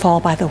that and they fall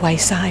by the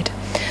wayside.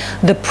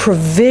 The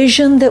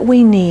provision that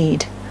we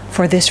need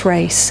for this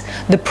race,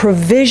 the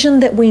provision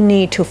that we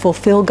need to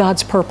fulfill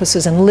God's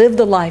purposes and live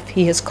the life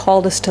He has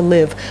called us to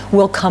live,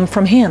 will come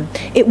from Him.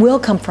 It will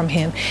come from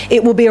Him.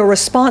 It will be a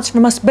response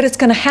from us, but it's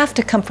going to have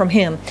to come from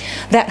Him.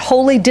 That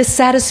holy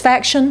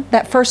dissatisfaction,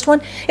 that first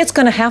one, it's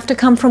going to have to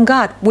come from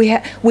God. We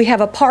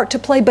have a part to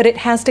play, but it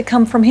has to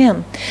come from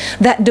Him.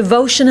 That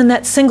devotion and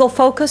that single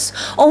focus,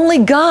 only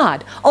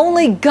God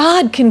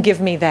can give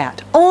me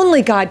that.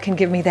 Only God can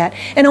give me that.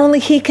 And only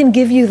He can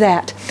give you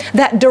that.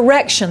 That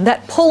direction,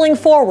 that pulling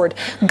forward.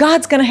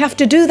 God's going to have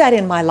to do that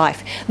in my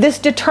life. This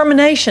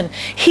determination,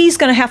 He's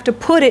going to have to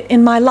put it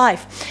in my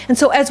life. And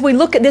so as we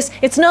look at this,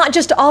 it's not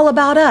just all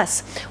about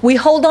us. We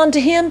hold on to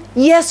Him,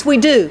 yes we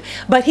do.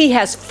 But He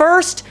has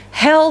first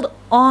held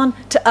on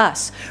to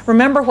us.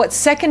 Remember what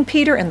 2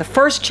 Peter in the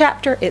first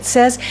chapter, it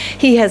says,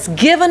 He has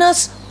given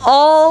us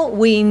all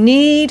we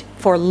need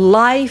for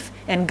life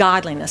and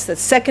godliness.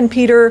 That's 2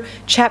 Peter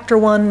chapter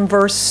 1,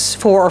 verse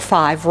 4 or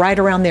 5, right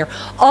around there.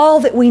 All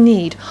that we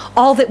need,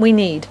 all that we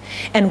need.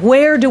 And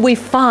where do we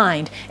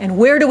find and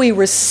where do we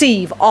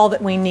receive all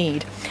that we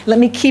need? Let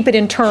me keep it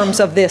in terms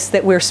of this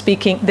that we're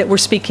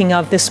speaking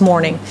of this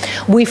morning.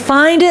 We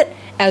find it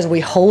as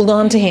we hold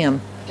on to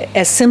Him.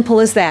 As simple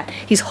as that.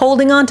 He's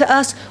holding on to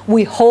us,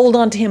 we hold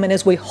on to Him. And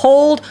as we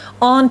hold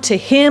on to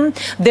Him,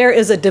 there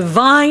is a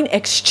divine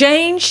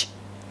exchange.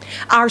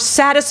 Our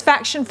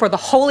satisfaction for the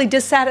holy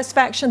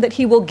dissatisfaction that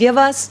He will give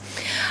us,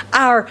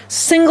 our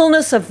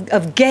singleness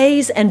of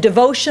gaze and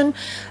devotion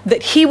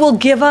that He will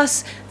give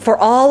us for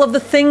all of the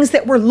things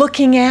that we're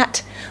looking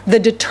at, the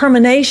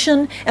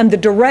determination and the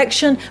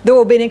direction. There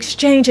will be an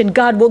exchange, and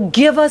God will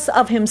give us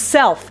of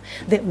Himself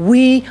that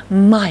we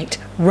might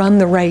run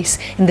the race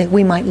and that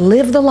we might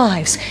live the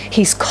lives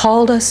He's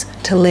called us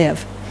to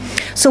live.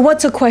 So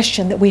what's a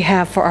question that we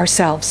have for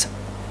ourselves?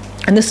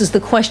 And this is the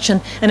question,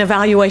 an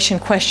evaluation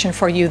question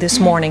for you this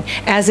morning,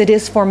 as it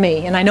is for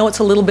me. And I know it's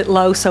a little bit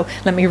low, so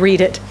let me read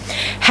it.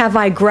 Have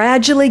I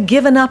gradually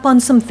given up on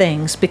some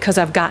things because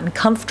I've gotten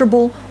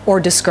comfortable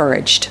or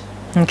discouraged?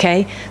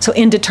 Okay, so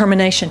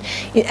indetermination.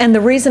 And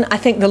the reason I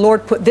think the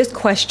Lord put this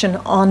question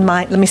on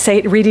my, let me say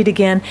it, read it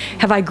again.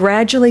 Have I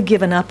gradually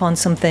given up on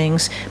some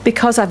things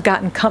because I've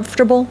gotten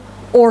comfortable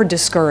or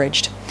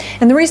discouraged?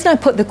 And the reason I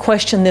put the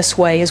question this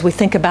way as we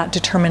think about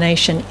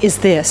determination is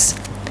this.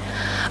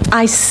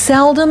 I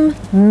seldom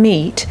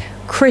meet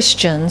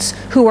Christians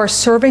who are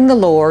serving the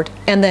Lord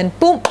and then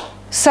boom,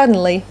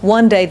 suddenly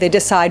one day they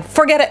decide,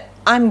 forget it,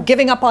 I'm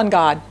giving up on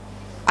God.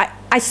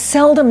 I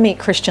seldom meet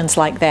Christians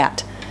like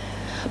that.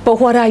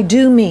 But what I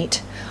do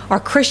meet are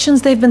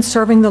Christians, they've been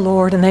serving the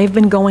Lord and they've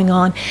been going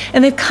on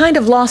and they've kind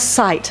of lost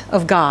sight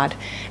of God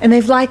and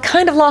they've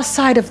kind of lost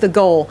sight of the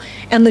goal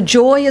and the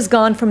joy is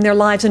gone from their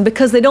lives, and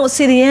because they don't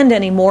see the end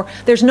anymore,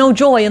 there's no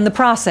joy in the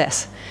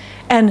process.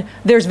 And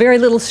there's very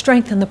little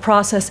strength in the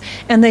process,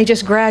 and they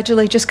just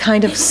gradually just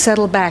kind of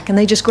settle back, and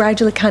they just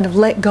gradually kind of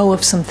let go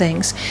of some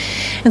things.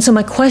 And so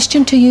my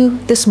question to you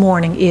this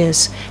morning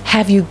is,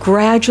 have you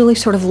gradually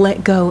sort of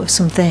let go of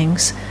some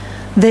things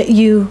that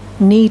you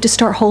need to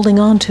start holding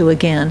on to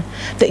again,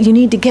 that you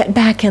need to get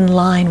back in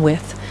line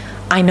with?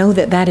 I know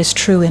that that is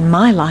true in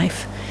my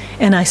life,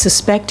 and I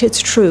suspect it's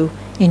true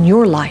in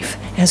your life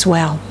as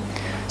well.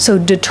 So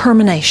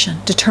determination.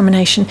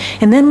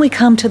 And then we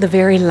come to the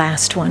very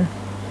last one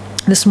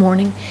this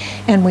morning,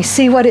 and we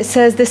see what it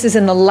says. This is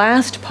in the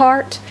last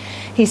part.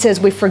 He says,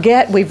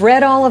 we've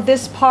read all of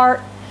this part.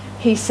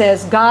 He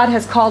says, God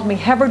has called me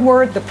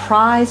heavenward, the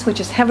prize which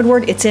is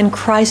heavenward, it's in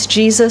Christ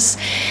Jesus.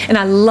 And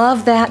I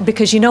love that,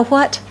 because you know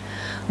what?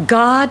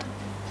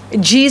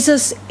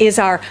 Jesus is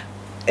our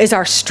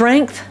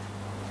strength.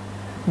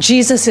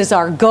 Jesus is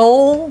our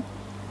goal.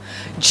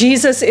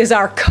 Jesus is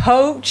our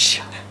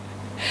coach.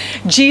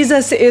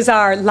 Jesus is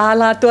our la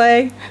la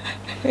tue.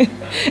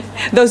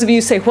 Those of you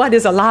say, what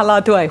is a la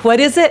la tue? What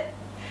is it?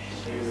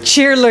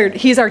 Cheerleader.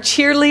 He's our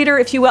cheerleader,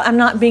 if you will. I'm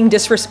not being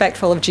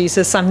disrespectful of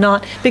Jesus. I'm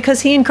not,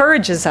 because He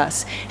encourages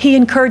us. He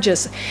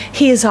encourages.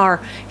 He is our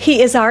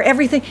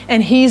everything,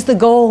 and He's the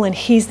goal and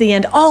He's the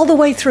end all the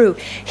way through.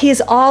 He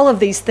is all of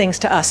these things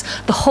to us.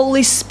 The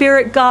Holy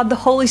Spirit, God, the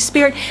Holy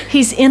Spirit,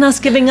 He's in us,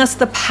 giving us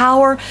the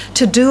power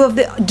to do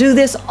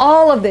this,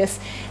 all of this.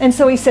 And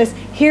so He says,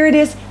 here it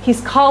is. He's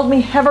called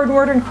me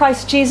heavenward in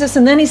Christ Jesus.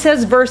 And then He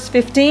says, verse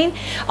 15,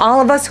 all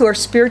of us who are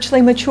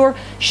spiritually mature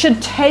should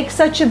take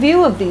such a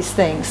view of these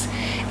things.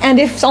 And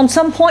if on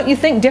some point you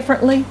think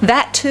differently,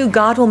 that too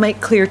God will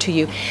make clear to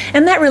you.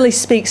 And that really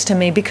speaks to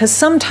me, because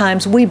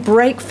sometimes we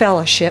break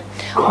fellowship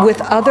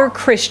with other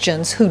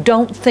Christians who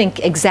don't think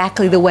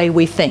exactly the way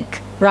we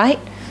think, right?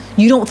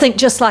 You don't think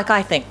just like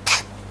I think.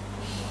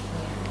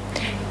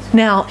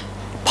 Now,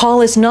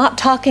 Paul is not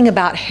talking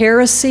about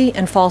heresy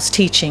and false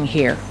teaching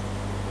here.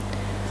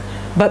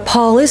 But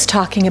Paul is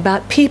talking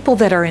about people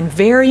that are in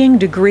varying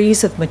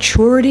degrees of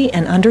maturity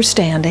and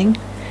understanding,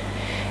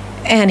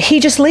 and he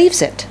just leaves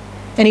it.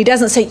 And he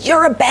doesn't say,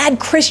 you're a bad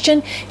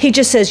Christian. He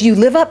just says, you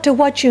live up to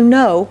what you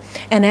know,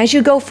 and as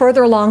you go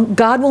further along,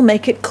 God will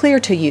make it clear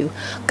to you.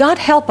 God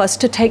help us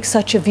to take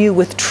such a view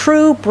with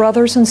true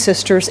brothers and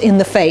sisters in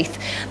the faith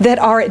that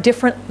are at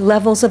different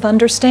levels of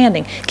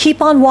understanding.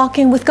 Keep on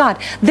walking with God.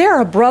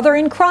 They're a brother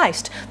in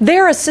Christ.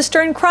 They're a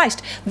sister in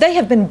Christ. They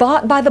have been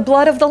bought by the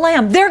blood of the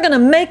Lamb. They're going to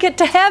make it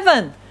to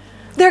heaven.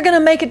 They're going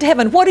to make it to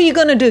heaven. What are you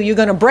going to do? You're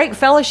going to break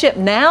fellowship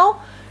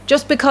now?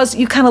 Just because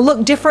you kind of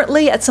look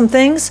differently at some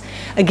things?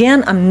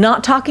 Again, I'm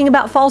not talking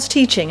about false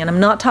teaching, and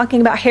I'm not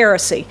talking about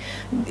heresy.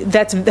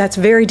 That's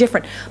very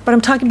different. But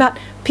I'm talking about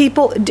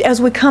people, as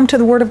we come to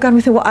the Word of God,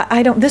 we think, well,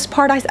 I don't, this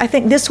part, I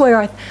think this way,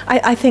 or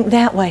I think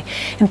that way.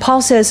 And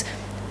Paul says,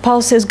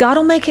 God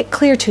will make it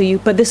clear to you,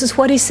 but this is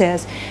what he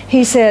says.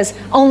 He says,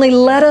 only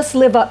let us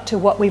live up to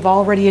what we've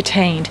already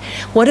attained.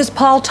 What is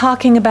Paul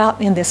talking about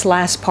in this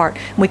last part?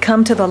 We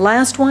come to the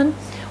last one.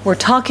 We're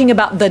talking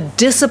about the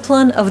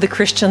discipline of the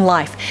Christian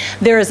life.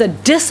 There is a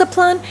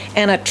discipline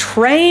and a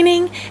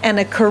training and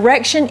a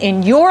correction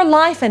in your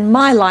life and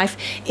my life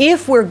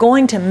if we're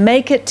going to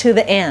make it to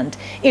the end.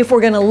 If we're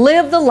going to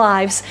live the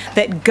lives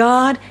that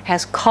God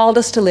has called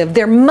us to live.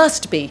 There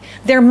must be.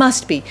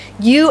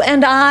 You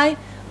and I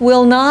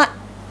will not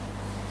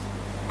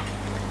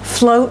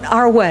float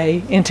our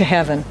way into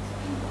heaven.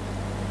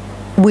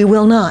 We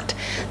will not.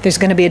 There's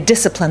going to be a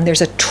discipline.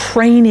 There's a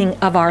training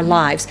of our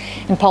lives.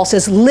 And Paul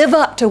says, live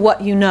up to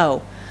what you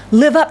know.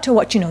 Live up to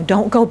what you know.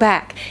 Don't go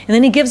back. And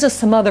then he gives us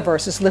some other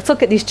verses. Let's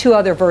look at these two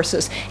other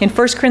verses. In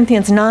 1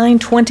 Corinthians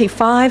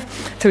 9:25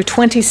 through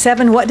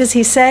 27, what does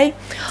he say?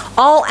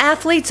 All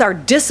athletes are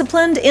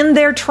disciplined in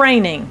their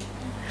training.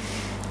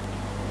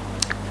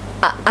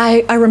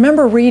 I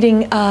remember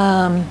reading,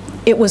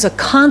 it was a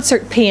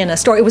concert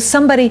pianist, or it was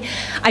somebody,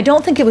 I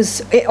don't think it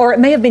was, or it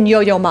may have been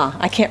Yo-Yo Ma.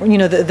 I can't,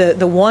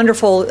 the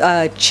wonderful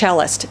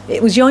cellist.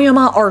 It was Yo-Yo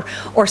Ma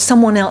or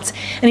someone else.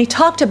 And he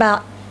talked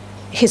about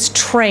his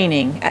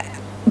training,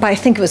 but I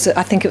think it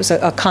was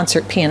a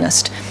concert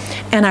pianist.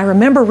 And I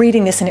remember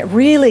reading this, and it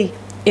really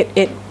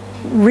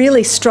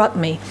struck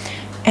me.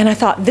 And I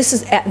thought, this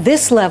is at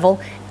this level.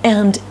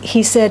 And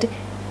he said,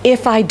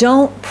 if I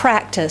don't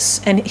practice,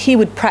 and he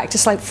would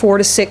practice like 4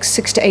 to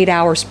 6 to 8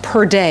 hours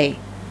per day.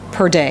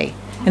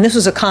 And this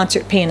was a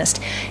concert pianist.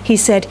 He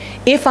said,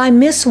 if I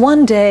miss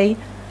one day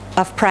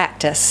of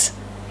practice,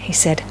 he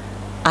said,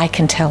 I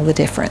can tell the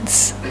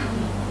difference.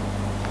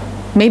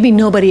 Maybe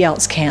nobody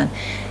else can.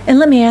 And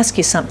let me ask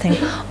you something.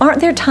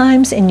 Aren't there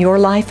times in your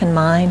life and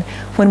mine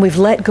when we've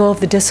let go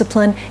of the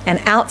discipline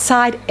and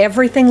outside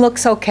everything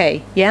looks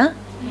okay? Yeah?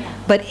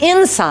 But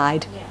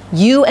inside,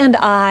 you and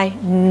I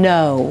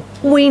know.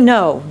 We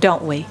know,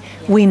 don't we?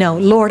 We know,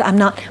 Lord,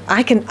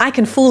 I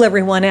can fool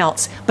everyone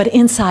else, but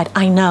inside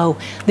I know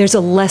there's a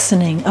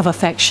lessening of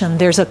affection.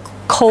 There's a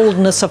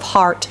coldness of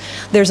heart.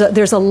 There's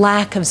a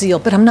lack of zeal,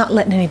 but I'm not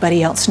letting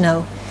anybody else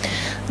know.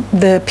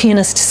 The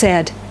pianist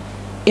said,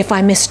 if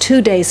I miss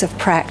 2 days of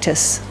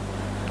practice,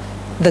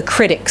 the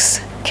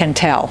critics can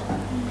tell.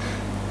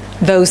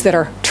 Those that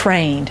are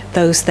trained,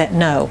 those that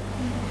know.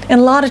 And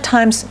a lot of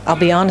times, I'll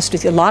be honest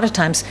with you, a lot of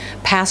times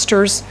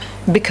pastors,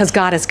 because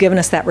God has given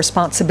us that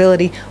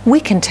responsibility, we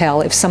can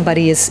tell if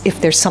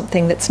there's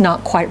something that's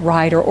not quite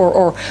right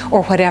or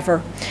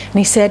whatever. And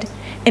he said,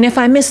 and if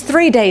I miss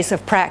 3 days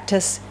of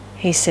practice,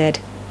 he said,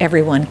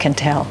 everyone can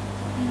tell.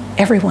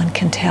 Everyone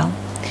can tell.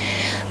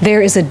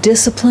 There is a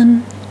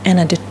discipline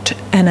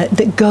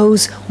that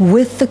goes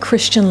with the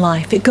Christian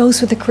life. It goes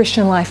with the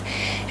Christian life.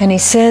 And he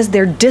says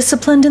they're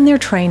disciplined in their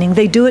training.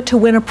 They do it to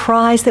win a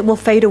prize that will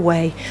fade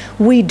away.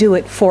 We do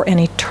it for an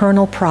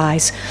eternal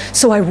prize.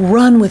 So I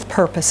run with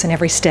purpose in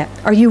every step.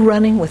 Are you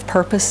running with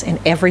purpose in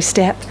every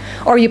step?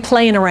 Or are you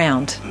playing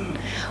around?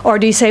 Or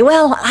do you say,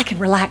 well, I can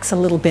relax a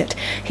little bit?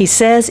 He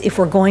says if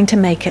we're going to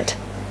make it,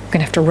 we're going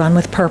to have to run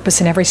with purpose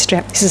in every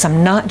step. He says,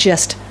 I'm not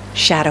just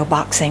shadow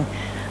boxing.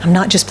 I'm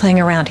not just playing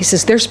around. He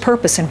says, there's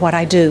purpose in what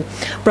I do.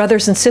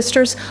 Brothers and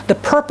sisters, the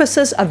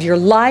purposes of your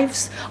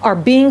lives are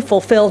being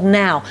fulfilled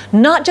now.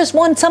 Not just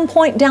some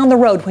point down the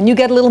road when you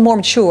get a little more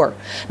mature.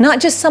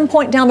 Not just some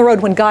point down the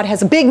road when God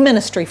has a big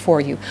ministry for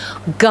you.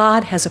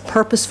 God has a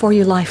purpose for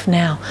your life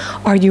now.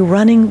 Are you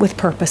running with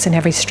purpose in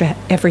every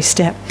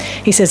step?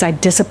 He says, I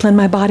discipline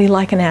my body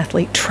like an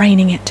athlete,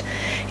 training it.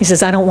 He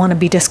says, I don't want to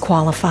be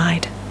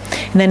disqualified.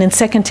 And then in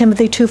 2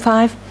 Timothy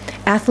 2:5,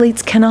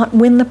 athletes cannot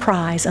win the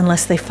prize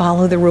unless they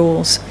follow the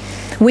rules.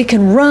 We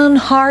can run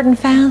hard and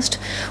fast.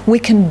 We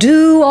can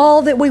do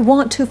all that we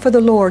want to for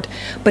the Lord.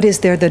 But is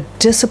there the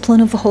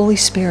discipline of the Holy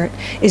Spirit?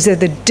 Is there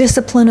the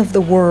discipline of the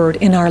Word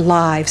in our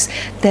lives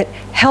that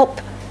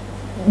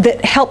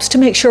helps to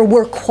make sure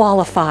we're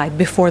qualified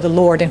before the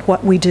Lord in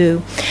what we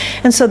do?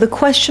 And so the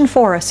question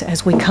for us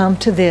as we come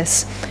to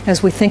this,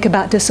 as we think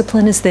about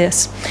discipline, is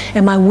this: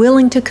 am I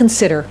willing to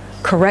consider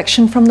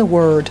correction from the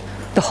Word,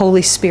 the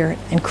Holy Spirit,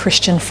 and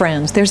Christian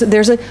friends?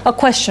 There's a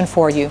question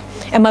for you.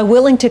 Am I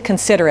willing to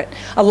consider it?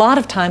 A lot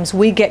of times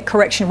we get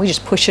correction, we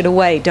just push it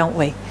away, don't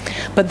we?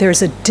 But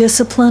there's a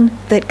discipline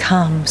that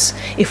comes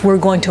if we're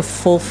going to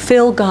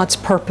fulfill God's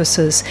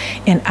purposes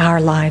in our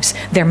lives.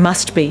 There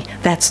must be.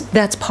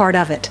 That's part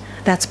of it.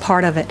 That's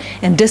part of it.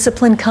 And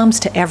discipline comes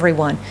to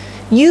everyone.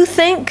 You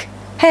think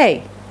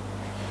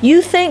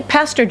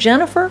Pastor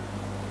Jennifer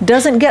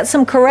doesn't get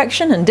some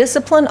correction and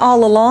discipline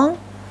all along?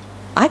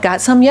 I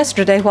got some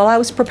yesterday while I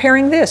was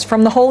preparing this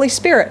from the Holy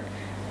Spirit,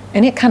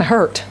 and it kind of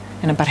hurt,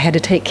 but I had to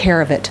take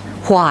care of it.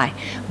 Why?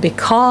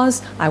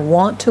 Because I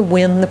want to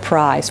win the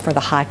prize for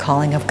the high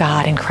calling of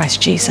God in Christ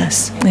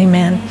Jesus.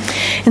 Amen.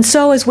 And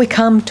so as we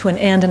come to an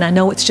end, and I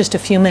know it's just a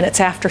few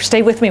minutes after,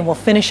 stay with me and we'll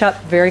finish up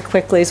very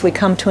quickly as we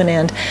come to an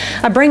end.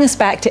 I bring us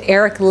back to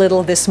Eric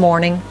Little this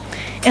morning.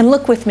 And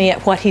look with me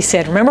at what he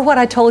said. Remember what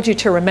I told you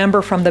to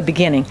remember from the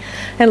beginning.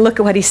 And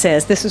look at what he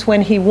says. This is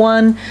when he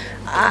won,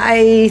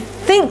 I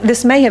think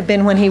this may have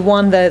been when he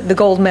won the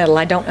gold medal.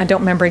 I don't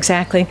remember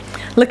exactly.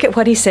 Look at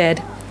what he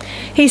said.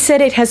 He said,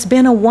 it has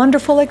been a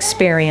wonderful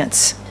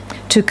experience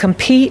to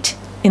compete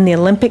in the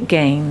Olympic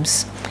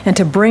Games and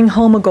to bring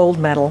home a gold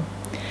medal.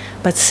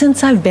 But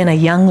since I've been a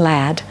young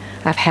lad,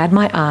 I've had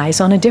my eyes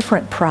on a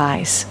different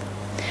prize.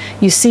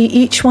 You see,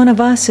 each one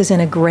of us is in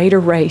a greater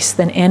race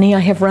than any I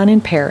have run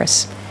in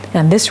Paris,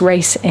 and this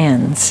race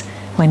ends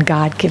when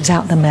God gives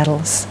out the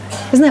medals.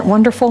 Isn't that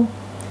wonderful?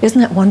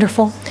 Isn't that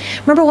wonderful?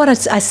 Remember what I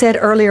said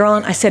earlier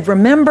on? I said,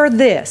 remember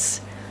this,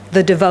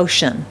 the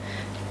devotion,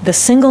 the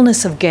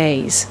singleness of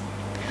gaze.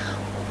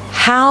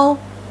 How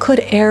could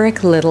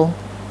Eric Little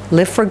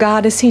live for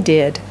God as he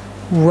did,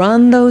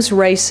 run those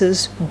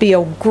races, be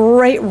a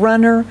great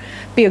runner,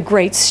 be a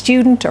great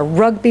student, a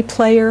rugby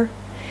player,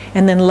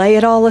 and then lay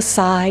it all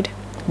aside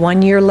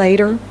 1 year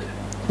later,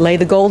 lay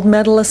the gold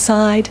medal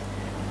aside,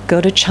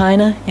 go to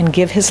China and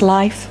give his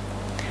life,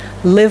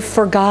 live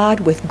for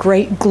God with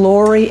great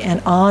glory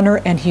and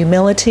honor and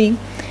humility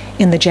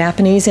in the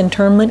Japanese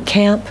internment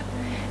camp,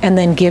 and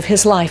then give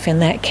his life in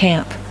that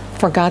camp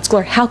for God's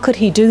glory? How could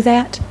he do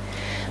that?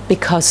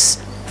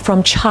 Because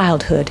from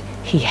childhood,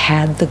 he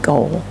had the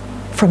goal.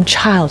 From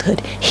childhood,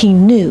 he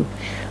knew,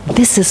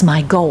 this is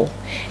my goal.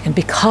 And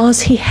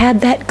because he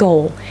had that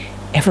goal,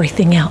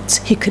 everything else,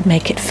 he could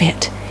make it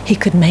fit. He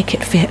could make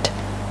it fit.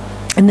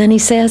 And then he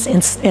says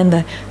in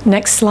the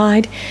next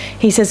slide,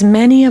 he says,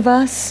 many of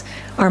us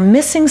are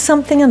missing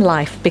something in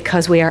life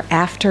because we are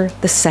after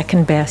the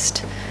second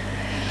best.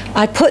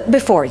 I put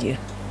before you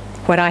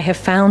what I have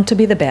found to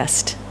be the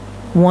best,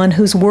 one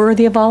who's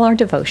worthy of all our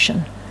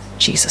devotion,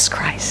 Jesus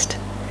Christ.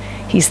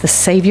 He's the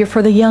Savior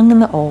for the young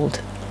and the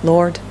old.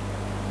 Lord,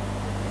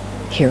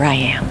 here I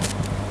am.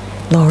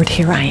 Lord,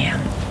 here I am.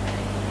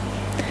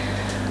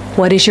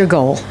 What is your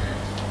goal?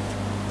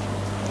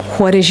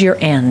 What is your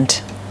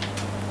end?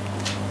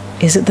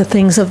 Is it the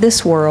things of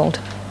this world?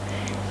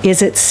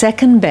 Is it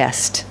second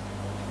best?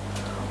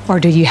 Or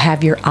do you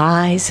have your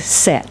eyes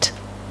set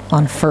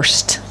on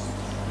first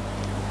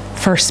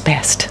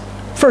best?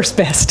 First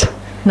best,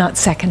 not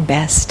second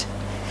best.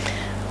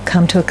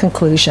 Come to a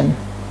conclusion.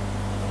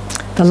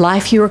 The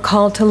life you are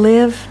called to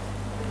live,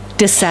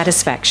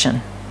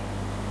 dissatisfaction.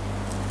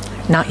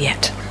 Not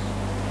yet.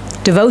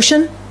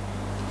 Devotion,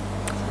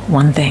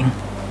 one thing.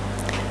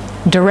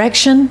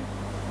 Direction,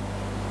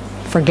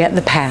 forget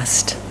the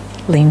past,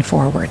 lean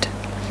forward.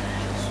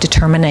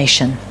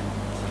 Determination,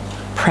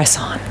 press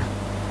on.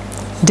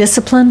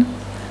 Discipline,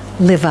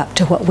 live up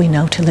to what we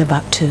know to live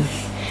up to.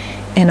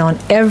 And on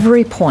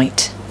every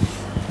point,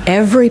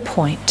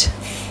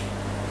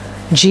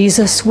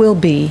 Jesus will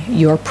be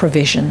your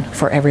provision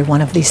for every one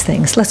of these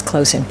things. Let's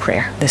close in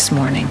prayer this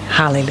morning.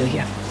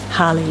 Hallelujah.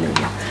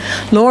 Hallelujah.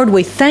 Lord,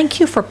 we thank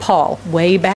you for Paul way back.